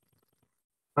kuf.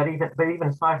 But even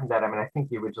aside from that, I mean, I think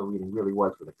the original reading really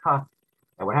was with a kuf.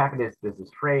 And what happened is there's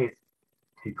this phrase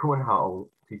tikkun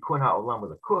ha'olam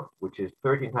with a kuf, which is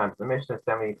 13 times in the Mishnah,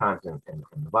 70 times in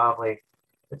the Bavli,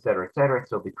 et cetera, et cetera.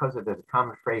 So because there's a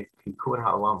common phrase tikkun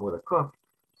ha'olam with a kuf,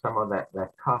 some of that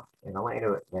kaf in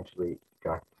Aleinu eventually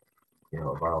got, you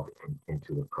know, evolved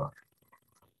into a kuf.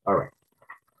 All right.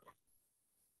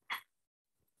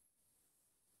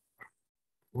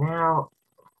 Now,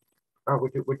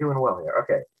 we're doing well here.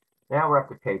 Okay. Now we're up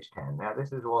to page 10. Now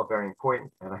this is all very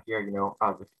important, and I hear, you know,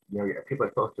 people are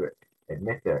supposed to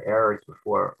admit their errors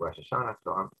before Rosh Hashanah,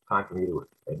 so it's time for me to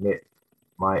admit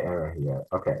my error here.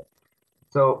 Okay.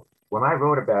 So when I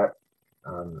wrote about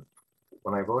the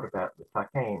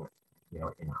Zaken, you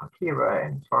know, in Hakira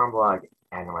and Farm blog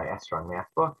and my Esther on Math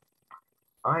book,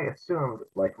 I assumed,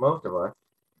 like most of us,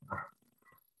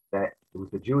 that it was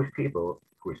the Jewish people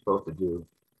who were supposed to do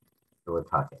the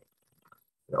Zaken.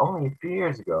 But only a few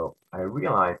years ago, I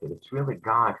realized that it's really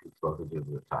God who's supposed to do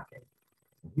the Zaken.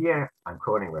 Here, I'm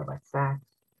quoting Rabbi Sachs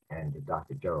and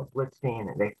Dr. Gerald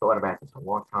Blitzstein, and they thought about this a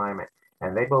long time,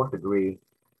 and they both agree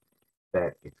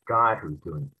that it's God who's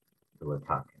doing the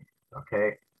Zaken.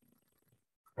 Okay?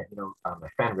 And, you know, my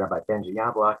friend Rabbi Benji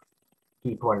Yablok,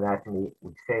 he pointed out to me,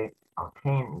 we say,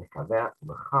 Alkein Nikavet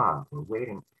L'cha, we're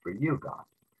waiting for you, God.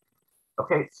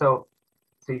 Okay, so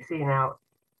you see now,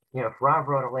 you know, if Rav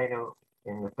wrote Aleinu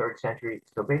in the 3rd century,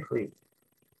 so basically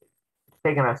it's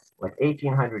taken us like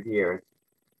 1800 years.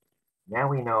 Now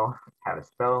we know how to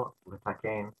spell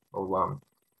Zaken Olam,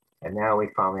 and now we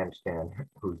finally understand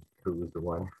who was the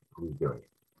one who was doing it.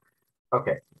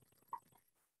 Okay.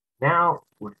 Now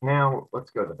let's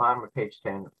go to the bottom of page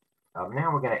 10.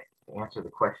 Now we're going to answer the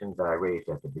questions that I raised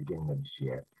at the beginning of this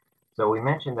year. So we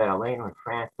mentioned that Aleinu in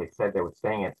France, they said they were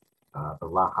saying it the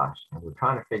Lachash, and we're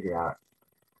trying to figure out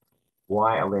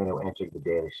why Aleinu entered the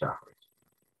daily chakras.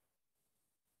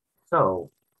 So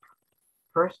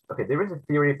first, okay, there is a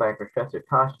theory by Professor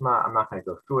Tashma. I'm not going to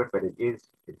go through it, but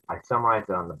I summarized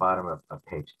it on the bottom of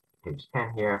page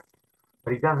 10 here,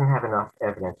 but he doesn't have enough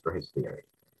evidence for his theory.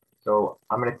 So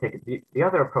I'm going to take the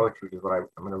other approach, which is I'm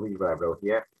going to read what I wrote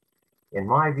here. In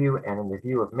my view, and in the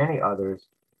view of many others,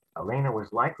 Aleinu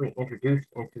was likely introduced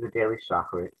into the daily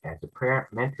chakra as a prayer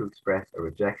meant to express a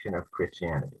rejection of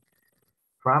Christianity.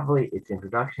 Probably its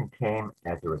introduction came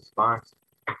as a response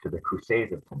to the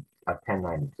Crusades of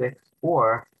 1096,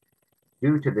 or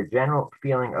due to the general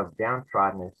feeling of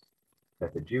downtroddenness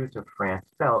that the Jews of France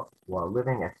felt while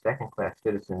living as second-class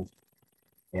citizens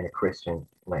in a Christian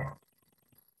land.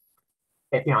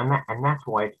 And that's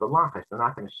why it's relentless. They're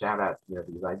not going to shout out,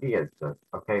 these ideas,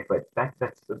 okay? But that's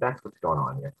what's going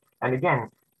on here. And again,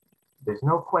 there's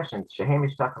no question. There's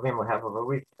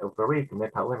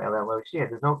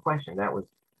no question that was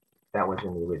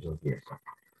in the original here. So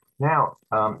now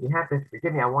you have to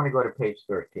forgive me. I want to go to page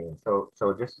 13. So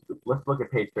just let's look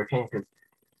at page 13 because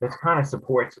this kind of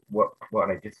supports what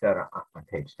I just said on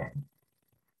page 10.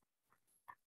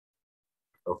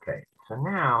 Okay, so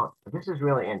now this is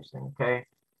really interesting, okay?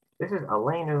 This is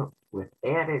Aleinu with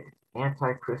added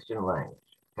anti-Christian language,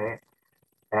 okay?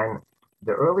 And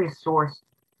the earliest source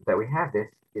that we have this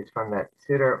is from that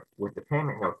siddur with the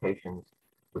payment notations,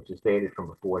 which is dated from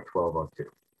before 1202,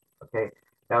 okay?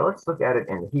 Now let's look at it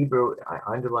in the Hebrew. I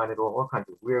underlined it all kinds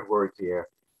of weird words here.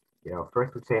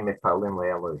 First we say mitpalim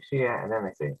le'elo Shia, and then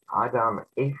they say Adam,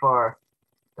 Ephar,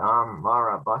 Dam,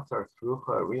 Mara, Basar,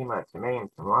 Srucha, Rima, Tameim,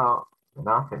 Tamal,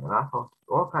 Menachem, Menachos,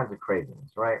 all kinds of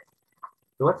craziness, right?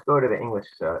 So let's go to the English.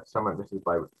 This is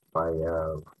by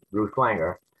Ruth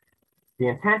Langer. The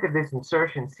intent of this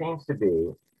insertion seems to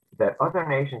be that other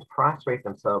nations prostrate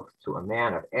themselves to a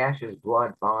man of ashes,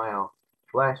 blood, bile,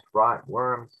 flesh, rot,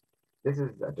 worms. This is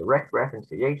a direct reference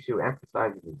to Yeshu,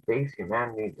 emphasizes his base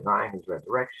humanity, denying his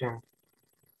resurrection.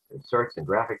 It asserts in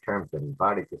graphic terms that his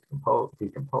body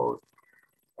decomposed.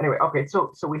 Anyway, okay,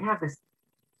 so we have this,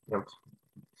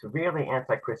 severely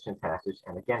anti-Christian passage,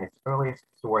 and again, its earliest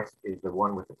source is the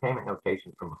one with the payment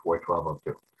notation from before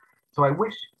 1202. So I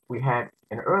wish we had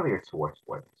an earlier source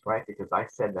for this, right? Because I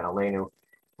said that Aleinu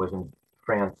was in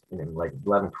France in like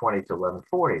 1120 to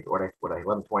 1140, or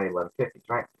 1120, 1150s,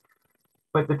 right?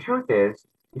 But the truth is,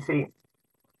 you see,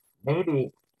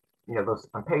 maybe, those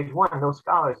on page 1, those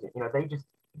scholars, they just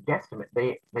guesstimate,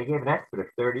 they gave an estimate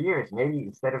of 30 years. Maybe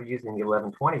instead of using the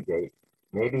 1120 date,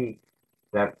 maybe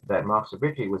that Machzor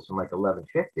Vitri was from like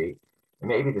 1150, and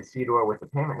maybe the siddur with the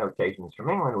payment notations from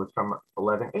England was from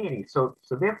 1180. So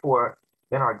therefore,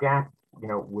 then our gap,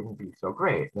 wouldn't be so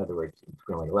great. In other words,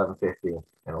 between like 1150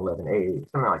 and 1180,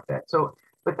 something like that. So,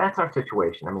 but that's our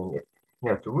situation. I mean,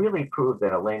 to really prove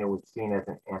that Aleinu was seen as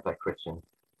an anti-Christian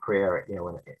prayer,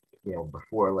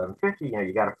 before 1150,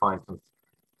 you got to find some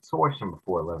source from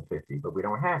before 1150. But we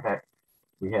don't have that.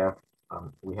 We have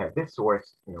this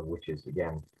source, which is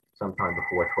again sometime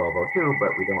before 1202,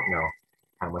 but we don't know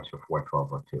how much before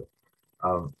 1202.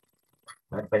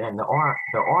 But then there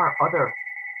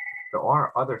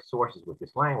are other sources with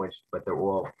this language, but they're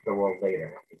all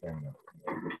later.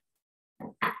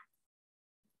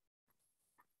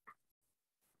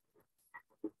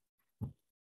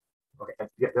 Okay,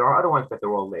 there are other ones, but they're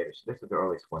all later. So this is the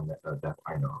earliest one that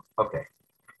I know of. Okay,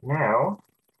 now.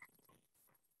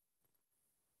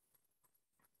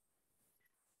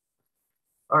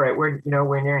 All right, we're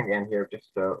nearing the end here,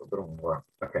 just a little more.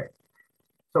 Okay,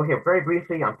 so here, very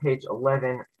briefly on page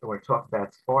 11, we're going to talk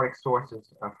about Sephardic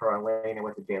sources for Aleinu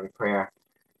with the daily prayer.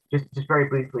 Just very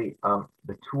briefly,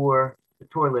 the tour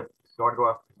started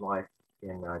off his life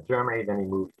in Germany, then he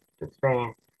moved to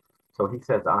Spain. So he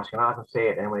says the Ashkenazim say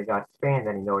it, and when he got to Spain,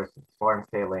 then he noticed the Sephardim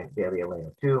say daily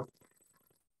Aleinu too.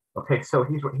 Okay, so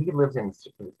he lives in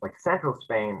like central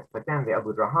Spain, but then the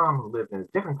Abu Draham, who lived in a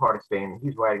different part of Spain,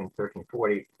 he's writing in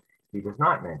 1340, he does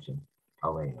not mention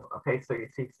Aleinu. Okay, so you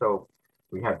see, so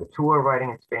we have the tour writing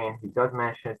in Spain, he does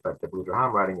mention it, but the Abu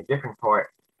Draham writing a different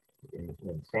part in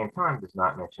the same time does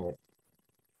not mention it.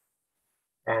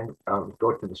 And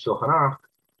go to the Shulchan Aruch,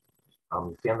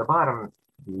 you see on the bottom,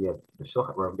 the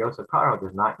Shulchan Rav Yosef Karo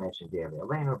does not mention daily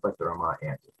Aleinu, but the Ramah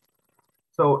answers.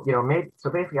 So, so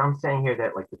basically I'm saying here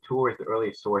that like the tour is the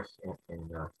earliest source in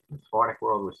the Sephardic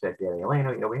world, which said daily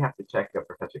Aleinu. We have to check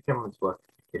Professor Kimmelman's book.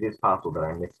 It is possible that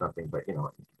I missed something, but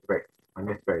I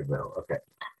missed very little. Okay.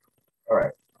 All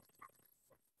right.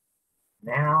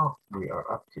 Now we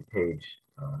are up to page,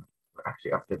 we're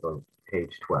actually up to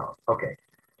page 12. Okay.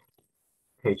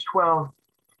 Page 12.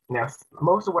 Now,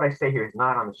 most of what I say here is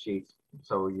not on the sheets,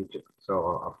 So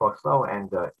I'll talk slow and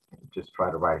just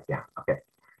try to write it down. Okay.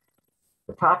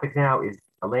 The topic now is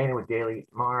Aleinu with daily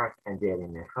Maariv and daily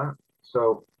Mincha.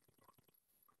 So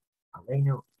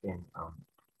Aleinu in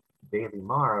daily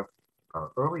Maariv,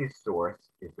 our earliest source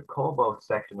is the Kolbo,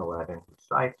 section 11, who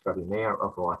cites Rabbi Meir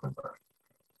of Rothenburg,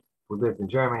 who lived in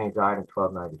Germany and died in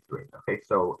 1293. Okay,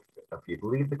 so if you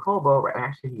believe the Kolbo,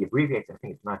 actually he abbreviates, I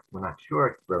think we're not sure,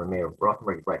 it's Rabbi Meir of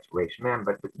Rothenburg, he writes Reish Mem,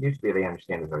 but usually they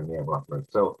understand it as Rabbi Meir of Rothenburg.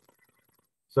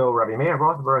 So Rabbi Meir of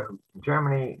Rothenburg, who in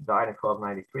Germany died in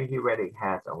 1293, he already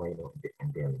has Aleinu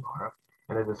in daily Maariv.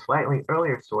 And there's a slightly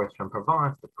earlier source from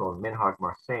Provence that's called Minhag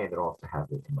Marseille that also has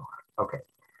it in Maariv. Okay.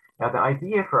 Now, the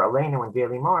idea for Aleinu and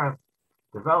daily Maariv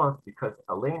developed because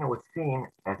Aleinu was seen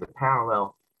as a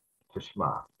parallel to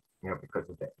Shema, because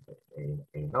of a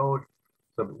node.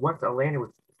 So once Aleinu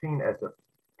was seen as a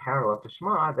parallel to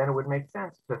Shema, then it would make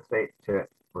sense to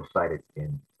recite it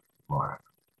in Maariv.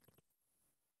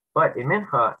 But in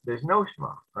Mincha, there's no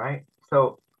Shema, right?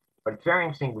 So, but it's very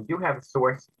interesting. We do have a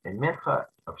source in Mincha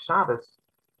of Shabbos.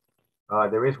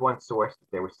 There is one source that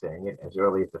they were saying it as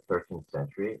early as the 13th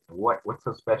century. What's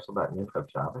so special about Mincha of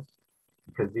Shabbos?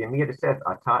 Because the Amida says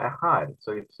Ata Echad.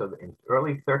 So in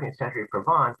early 13th century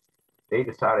Provence, they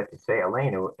decided to say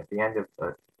Aleinu at the end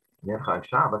of Mincha and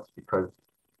Shabbos because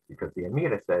the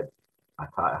Amida said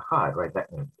Ata Echad, right?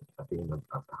 That means a theme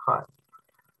of Echad.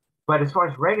 But as far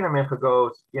as regular Mincha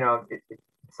goes,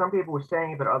 some people were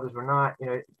saying it, but others were not.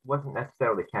 It wasn't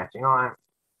necessarily catching on.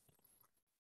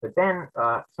 But then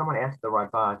someone asked the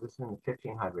Rabbaz, this is in the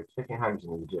 1500s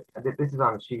in Egypt. And this is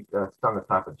on the sheet, it's on the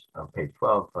top of page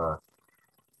 12.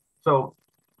 So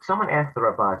someone asked the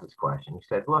Rabbaz this question. He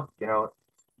said, look,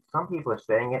 some people are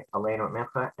saying it, Aleinu at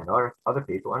Mincha, and other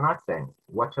people are not saying it.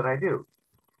 What should I do?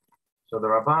 So the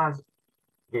Rabbaz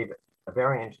gave a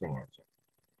very interesting answer.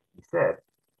 He said,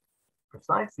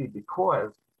 precisely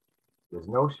because there's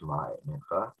no Shema at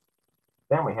Mincha,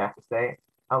 then we have to say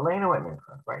Aleinu at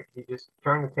Mincha, right? He just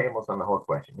turned the tables on the whole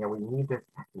question. We need to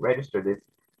register this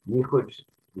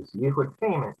yichud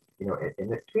theme, in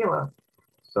this tefillah.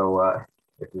 So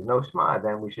if there's no Shema,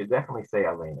 then we should definitely say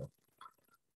Aleinu.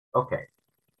 Okay.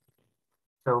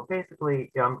 So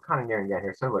basically, I'm kind of nearing the end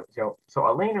here. So look, so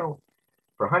Aleinu,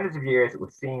 for hundreds of years, it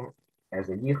was seen as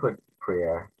a yichud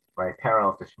prayer, right,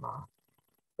 parallel to Shema.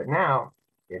 But now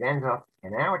it ends up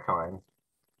in our times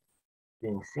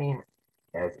being seen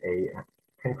as a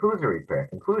conclusion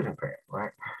prayer,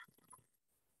 right?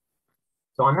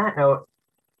 So on that note,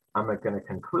 I'm going to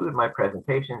conclude my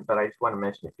presentation, but I just want to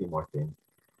mention a few more things.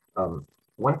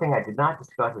 One thing I did not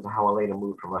discuss is how Aleinu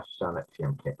moved from Rosh Hashanah to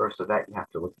Yom Kippur, so that you have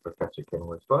to look at Professor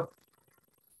Kinlan's book.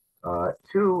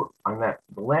 Two, on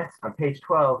page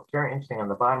 12, very interesting, on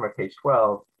the bottom of page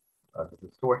 12, there's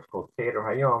a source called Seder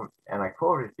Hayom, and I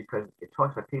quote it because it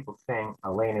talks about people saying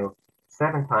Aleinu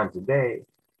 7 times a day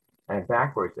and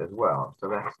backwards as well. So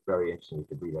that's very interesting. You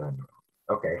could read that on your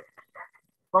own. Okay.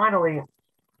 Finally,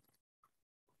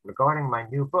 regarding my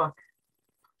new book,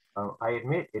 I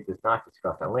admit it does not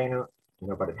discuss Aleinu,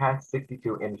 but it has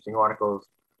 62 interesting articles,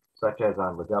 such as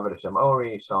on David Hashem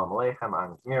Ori, Shalom Aleichem,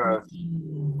 Anis Miros,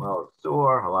 Mal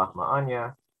Sur, Halach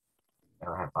Ma'anya. And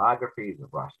I have biographies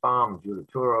of Rashbam, Judah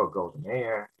Turo, Golden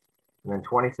Meir, and then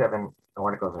 27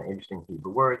 articles on interesting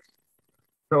Hebrew words.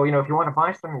 So, if you want to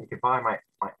buy something, you could buy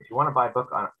if you want to buy a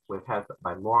book which has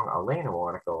my long Aleinu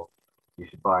article, you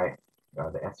should buy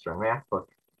the Esther and Math book,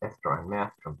 Esther and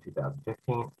Math from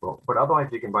 2015. But otherwise,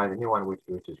 you can buy the new one, which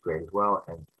is great as well.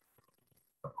 And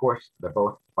of course, they're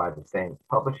both by the same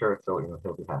publisher, so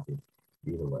he'll be happy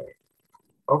either way.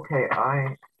 Okay,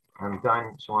 I am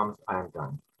done. Shalom, I am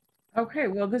done. Okay,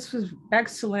 well, this was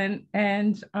excellent.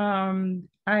 And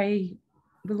I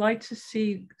would like to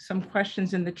see some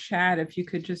questions in the chat. If you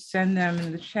could just send them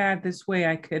in the chat, this way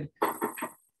I could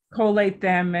collate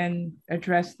them and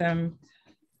address them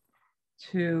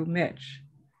to Mitch.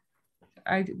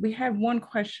 We had one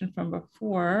question from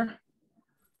before.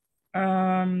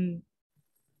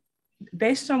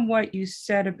 Based on what you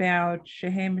said about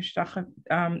Shehem Mishachim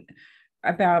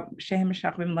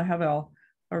Lahavel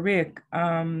Barik,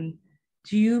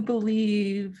 do you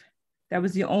believe that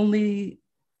was the only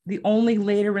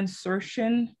later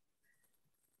insertion?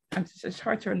 It's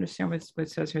hard to understand what it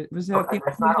says here. Was that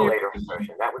that's not a later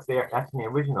insertion? That was there. That's in the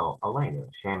original Aleinu.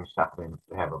 Shehem Mishachim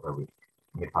Lahavel Barik.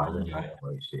 That's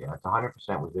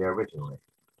 100% was there originally.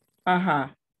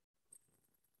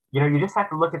 You just have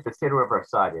to look at the Siddur of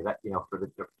Versailles. That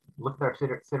look at our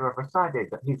Siddur of Versailles.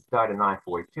 He's died in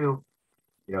 942.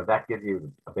 That gives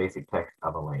you a basic text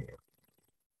of Aleinu.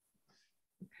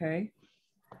 Okay.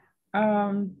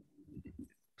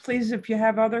 Please, if you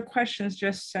have other questions,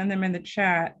 just send them in the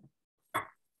chat.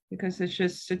 because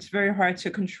it's very hard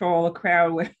to control a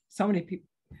crowd with so many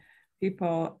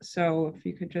people. So if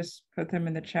you could just put them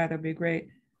in the chat, that'd be great.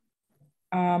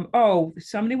 Oh,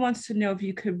 somebody wants to know if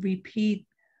you could repeat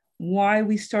why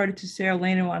we started to say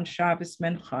Aleinu on Shabbos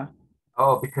Mincha.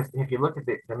 Oh, because if you look at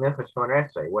the Mincha Shmon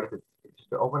Esrei, what is it? Just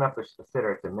to open up the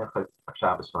Siddur, it's a Mincha of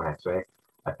Shabbos Shmon Esrei,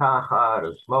 Atah Echad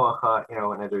or Shmo Echad,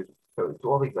 and there's so it's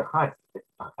all these Echad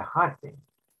things.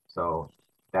 So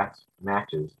that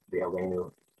matches the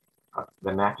Aleinu, the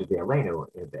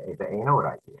Einod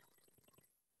idea.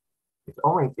 It's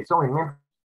only Mincha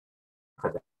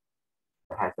that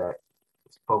has that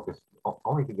focus.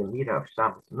 Only the Gemara of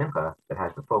Shabbos Mincha that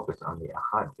has the focus on the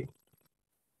Echad thing.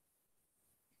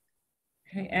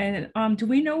 Okay, and do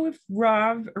we know if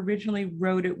Rav originally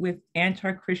wrote it with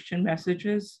anti-Christian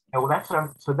messages? Yeah, well, that's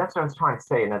what I was trying to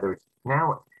say. In other words,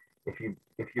 now if you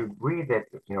agree that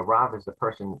Rav is the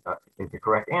person is the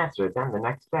correct answer, then the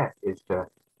next step is to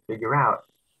figure out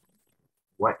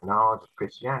what knowledge of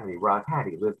Christianity Rav had.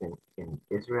 He lived in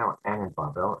Israel and in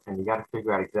Babel, and you got to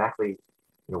figure out exactly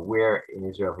where in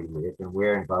Israel he lived and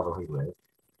where in Babel he lived.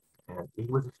 And he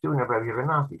was a student of Rabbi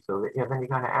Yehuda, so that, then you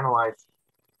got to analyze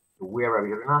where Rabbi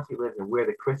Yehuda lived and where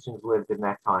the Christians lived in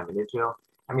that time in Israel.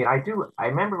 I mean, I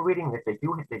remember reading that they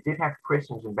did have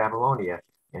Christians in Babylonia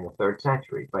in the 3rd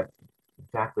century, but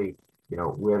exactly,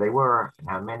 where they were and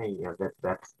how many,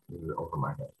 that's over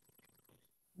my head.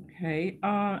 Okay,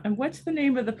 and what's the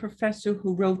name of the professor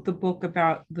who wrote the book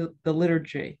about the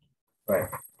liturgy? Right.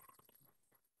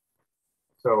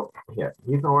 So, yeah,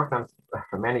 he's been working on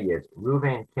for many years.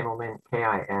 Reuven Kimmelman,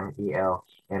 Kimelman.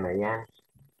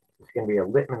 It's going to be a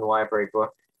Littman Library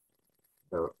book,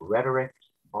 the Rhetoric,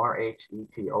 Rhetoric,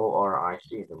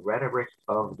 the Rhetoric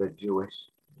of the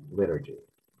Jewish Liturgy.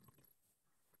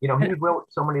 He wrote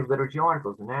so many liturgy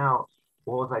articles, and now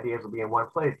all his ideas will be in one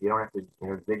place. You don't have to,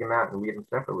 dig them out and read them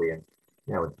separately, and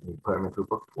you put them into a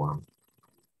book form.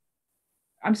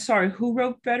 I'm sorry, who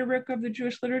wrote Rhetoric of the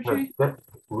Jewish Liturgy?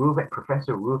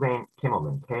 Professor Reuven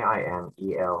Kimmelman,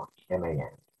 Kimelman.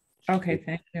 Okay,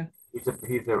 thank you.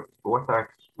 He's a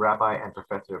Orthodox rabbi and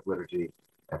professor of liturgy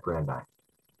at Brandeis.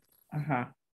 Uh-huh.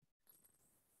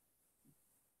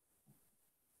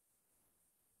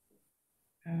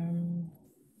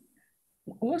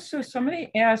 Also,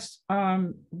 somebody asked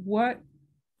what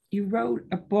you wrote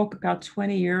a book about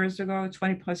 20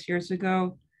 plus years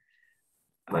ago.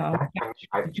 My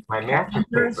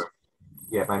master's paper,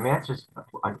 my master's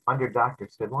under Dr.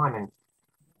 Sidwan, and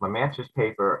my master's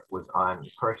paper was on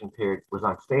Persian period, was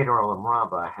on Seder Olam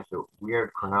Rabbah. I had the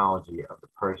weird chronology of the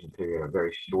Persian period, a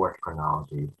very short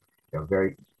chronology,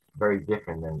 very, very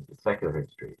different than the secular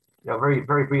history. Very,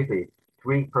 very briefly,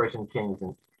 3 Persian kings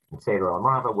in Seder Olam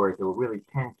Rabbah, whereas there were really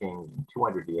 10 kings in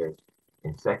 200 years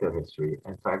in secular history.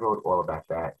 And so I wrote all about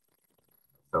that.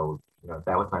 So,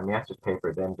 that was my master's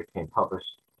paper, then became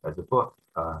published as a book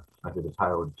under the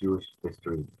title of Jewish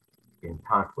History in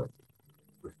Conflict.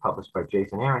 It was published by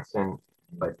Jason Aronson,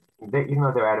 but even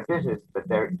though they're out of business, but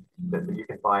you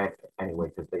can buy it anyway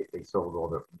because they sold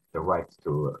all the rights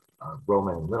to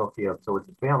Rowman and Littlefield, so it's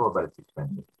available, but it's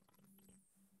expensive.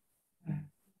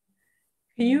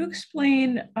 Can you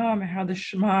explain how the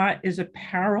Shema is a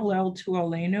parallel to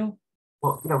Aleinu?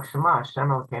 Well, Shema, Hashem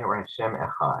Elokeinu, or Hashem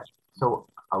Echad. So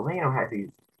Aleinu had these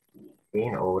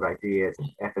Einod ideas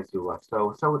and Ephesus.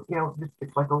 So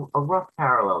it's like a rough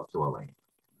parallel to Aleinu.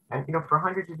 And for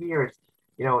hundreds of years,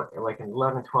 like in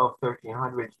 11, 12,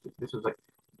 1300s, this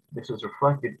was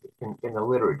reflected in the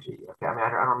liturgy. Okay, I mean, I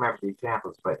don't remember the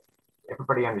examples, but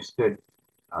everybody understood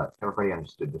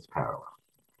this parallel.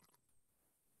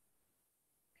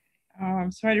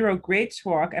 Somebody wrote, great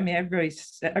talk. I mean,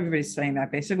 everybody's saying that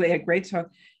basically. A great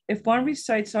talk. If one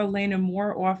recites Aleinu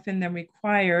more often than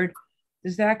required,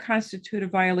 does that constitute a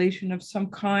violation of some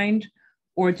kind?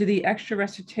 Or do the extra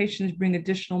recitations bring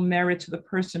additional merit to the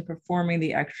person performing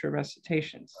the extra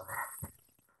recitations?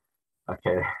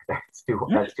 Okay, that's too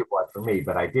hard for me.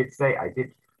 But I did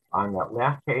on that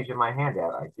last page of my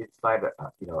handout, I did cite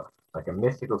like a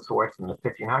mystical source in the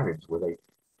 1500s where they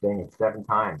sang it 7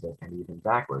 times and even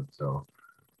backwards. So.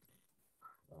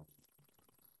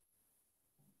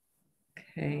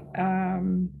 Okay.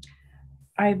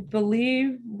 I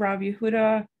believe Rav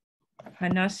Yehuda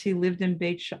Hanassi lived in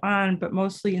Beit Sha'an, but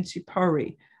mostly in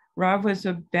Sipori. Rav was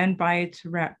a ben bayit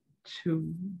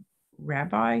to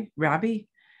Rabbi,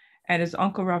 and his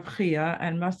uncle Rav Chia,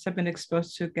 and must have been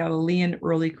exposed to Galilean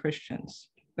early Christians.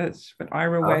 That's what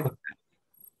Ira read.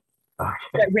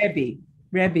 Okay.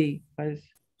 Rebbe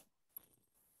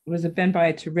was a ben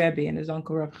bayit to Rebbe and his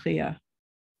uncle Rav Chia.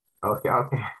 Okay,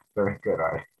 very good.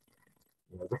 All right.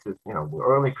 this is,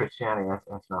 early Christianity.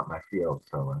 That's not my field.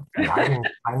 So I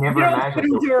You never imagined.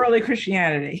 don't do early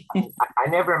Christianity. I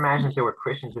never imagined there were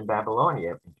Christians in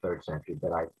Babylonia in third century,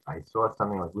 but I saw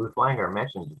something like Ruth Langer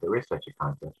mentioned that there is such a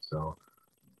concept. So,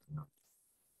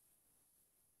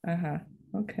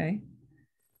 Okay.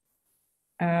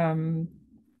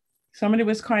 Somebody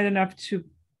was kind enough to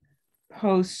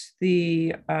post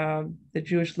the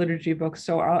Jewish liturgy book.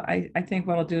 So I think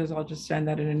what I'll do is I'll just send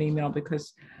that in an email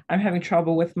because I'm having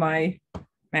trouble with my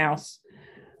mouse.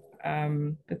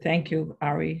 But thank you,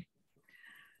 Ari.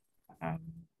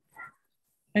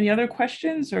 Any other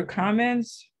questions or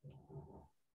comments?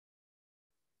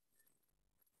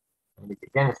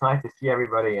 Again, it's nice to see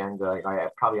everybody, and I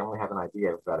probably only have an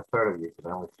idea of about a third of you because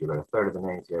I only see about a third of the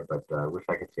names here, but I wish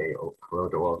I could say hello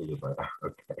to all of you, but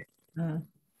okay.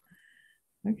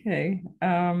 Okay.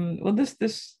 Well,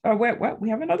 oh, wait, what? We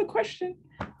have another question?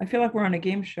 I feel like we're on a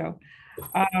game show.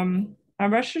 On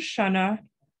Rosh Hashanah,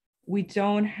 we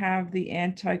don't have the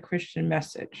anti-Christian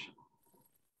message.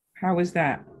 How is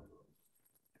that?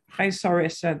 I'm sorry I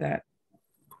said that.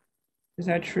 Is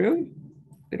that true?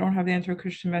 We don't have the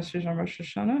anti-Christian message on Rosh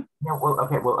Hashanah? No,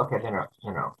 okay, okay.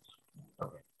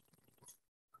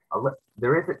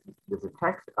 There's a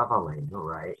text of Aleinu,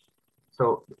 right?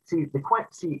 So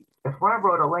if Rav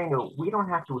wrote Aleinu, we don't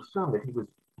have to assume that he was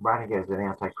writing it as an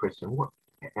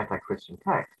anti-Christian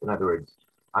text. In other words,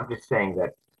 I'm just saying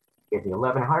that in the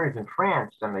 1100s in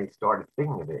France, then they started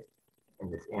thinking of it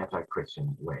in this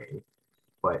anti-Christian way.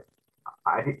 But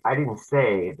I didn't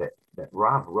say that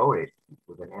Rav wrote it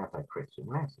with an anti-Christian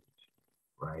message,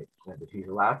 right? And that he's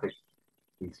allowed to,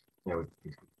 he's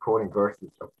quoting verses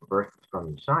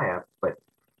from Yeshaya, but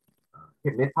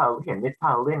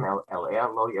mitpalim el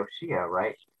lo Yoshia,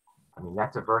 right? I mean,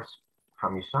 that's a verse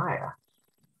from Yeshaya.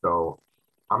 So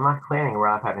I'm not claiming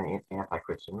Rav had an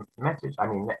anti-Christian message. I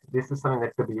mean, this is something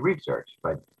that could be researched,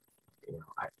 but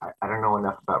I don't know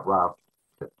enough about Rav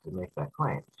to make that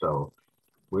claim. So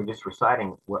we're just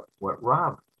reciting what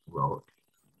Rav wrote.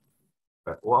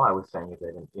 But all I was saying is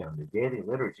that in the daily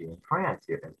liturgy in France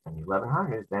in the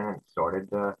 1100s, then it started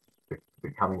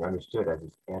becoming understood as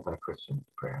this anti-Christian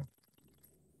prayer.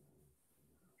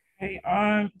 Okay.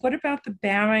 What about the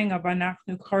bowing of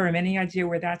Anachnu Korim? Any idea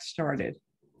where that started?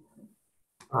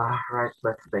 Right.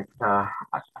 Let's think. I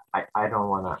don't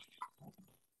want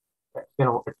to.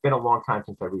 It's been a long time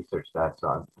since I researched that, so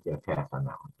I'm going to pass on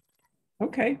that one.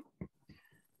 Okay.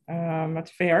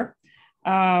 That's fair.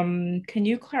 Can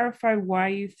you clarify why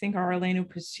you think our Aleinu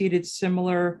preceded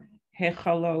similar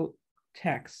Hechalot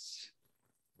texts?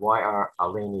 Why are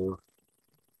Aleinu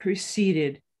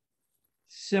preceded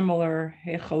similar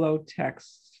Hechalot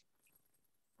texts?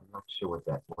 I'm not sure what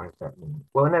does that mean.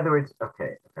 Well, in other words,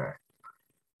 okay.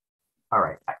 All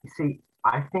right. See,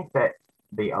 I think that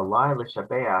the Alai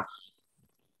L'Shabeach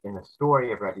in the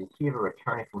story of Rabbi Akiva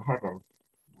returning from heaven,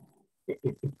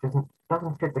 it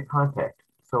doesn't fit the context.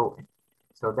 So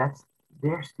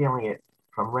they're stealing it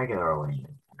from regular Aleinu.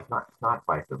 It's not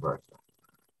vice versa.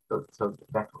 So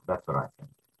that's what I think.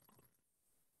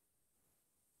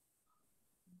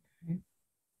 Okay.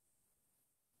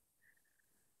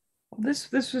 Well,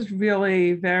 this was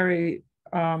really very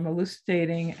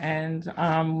elucidating, and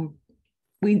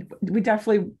we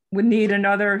definitely would need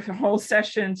another whole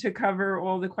session to cover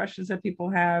all the questions that people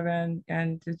have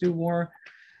and to do more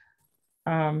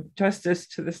justice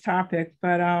to this topic.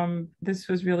 But this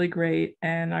was really great,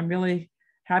 and I'm really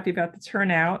happy about the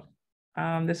turnout.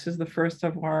 This is the first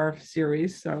of our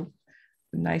series, so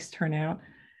nice turnout.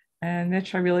 And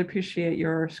Mitch, I really appreciate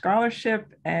your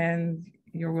scholarship, and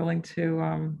you're willing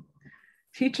to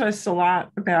teach us a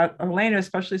lot about Aleinu,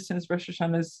 especially since Rosh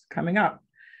Hashanah is coming up.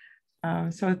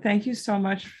 So thank you so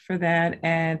much for that,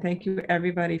 and thank you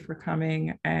everybody for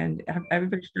coming, and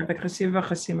everybody should have a chasiva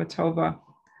tova.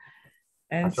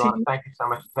 And thank you so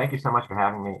much. Thank you so much for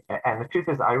having me. And the truth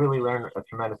is, I really learned a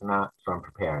tremendous amount from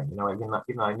preparing. Even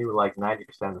though I knew like 90%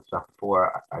 of the stuff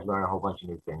before, I learned a whole bunch of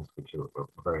new things, which were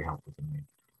very helpful to me.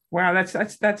 Wow, that's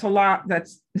a lot.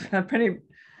 That's pretty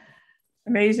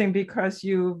amazing because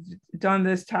you've done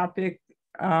this topic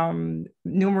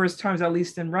numerous times, at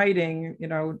least in writing,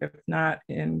 if not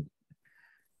in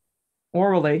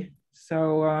orally.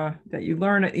 So that you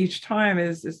learn it each time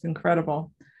is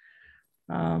incredible.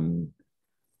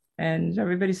 And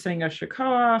everybody's saying Yasher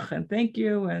Koach and thank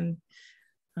you. And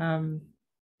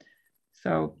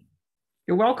so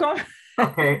you're welcome.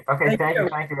 Okay. Thank you.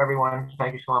 Thank you, everyone.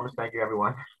 Thank you, Shlomo. Thank you,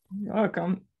 everyone. You're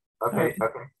welcome. Okay.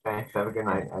 Thanks. Have a good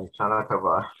night. Shana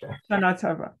Tova. Shana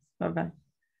Tova. Bye-bye.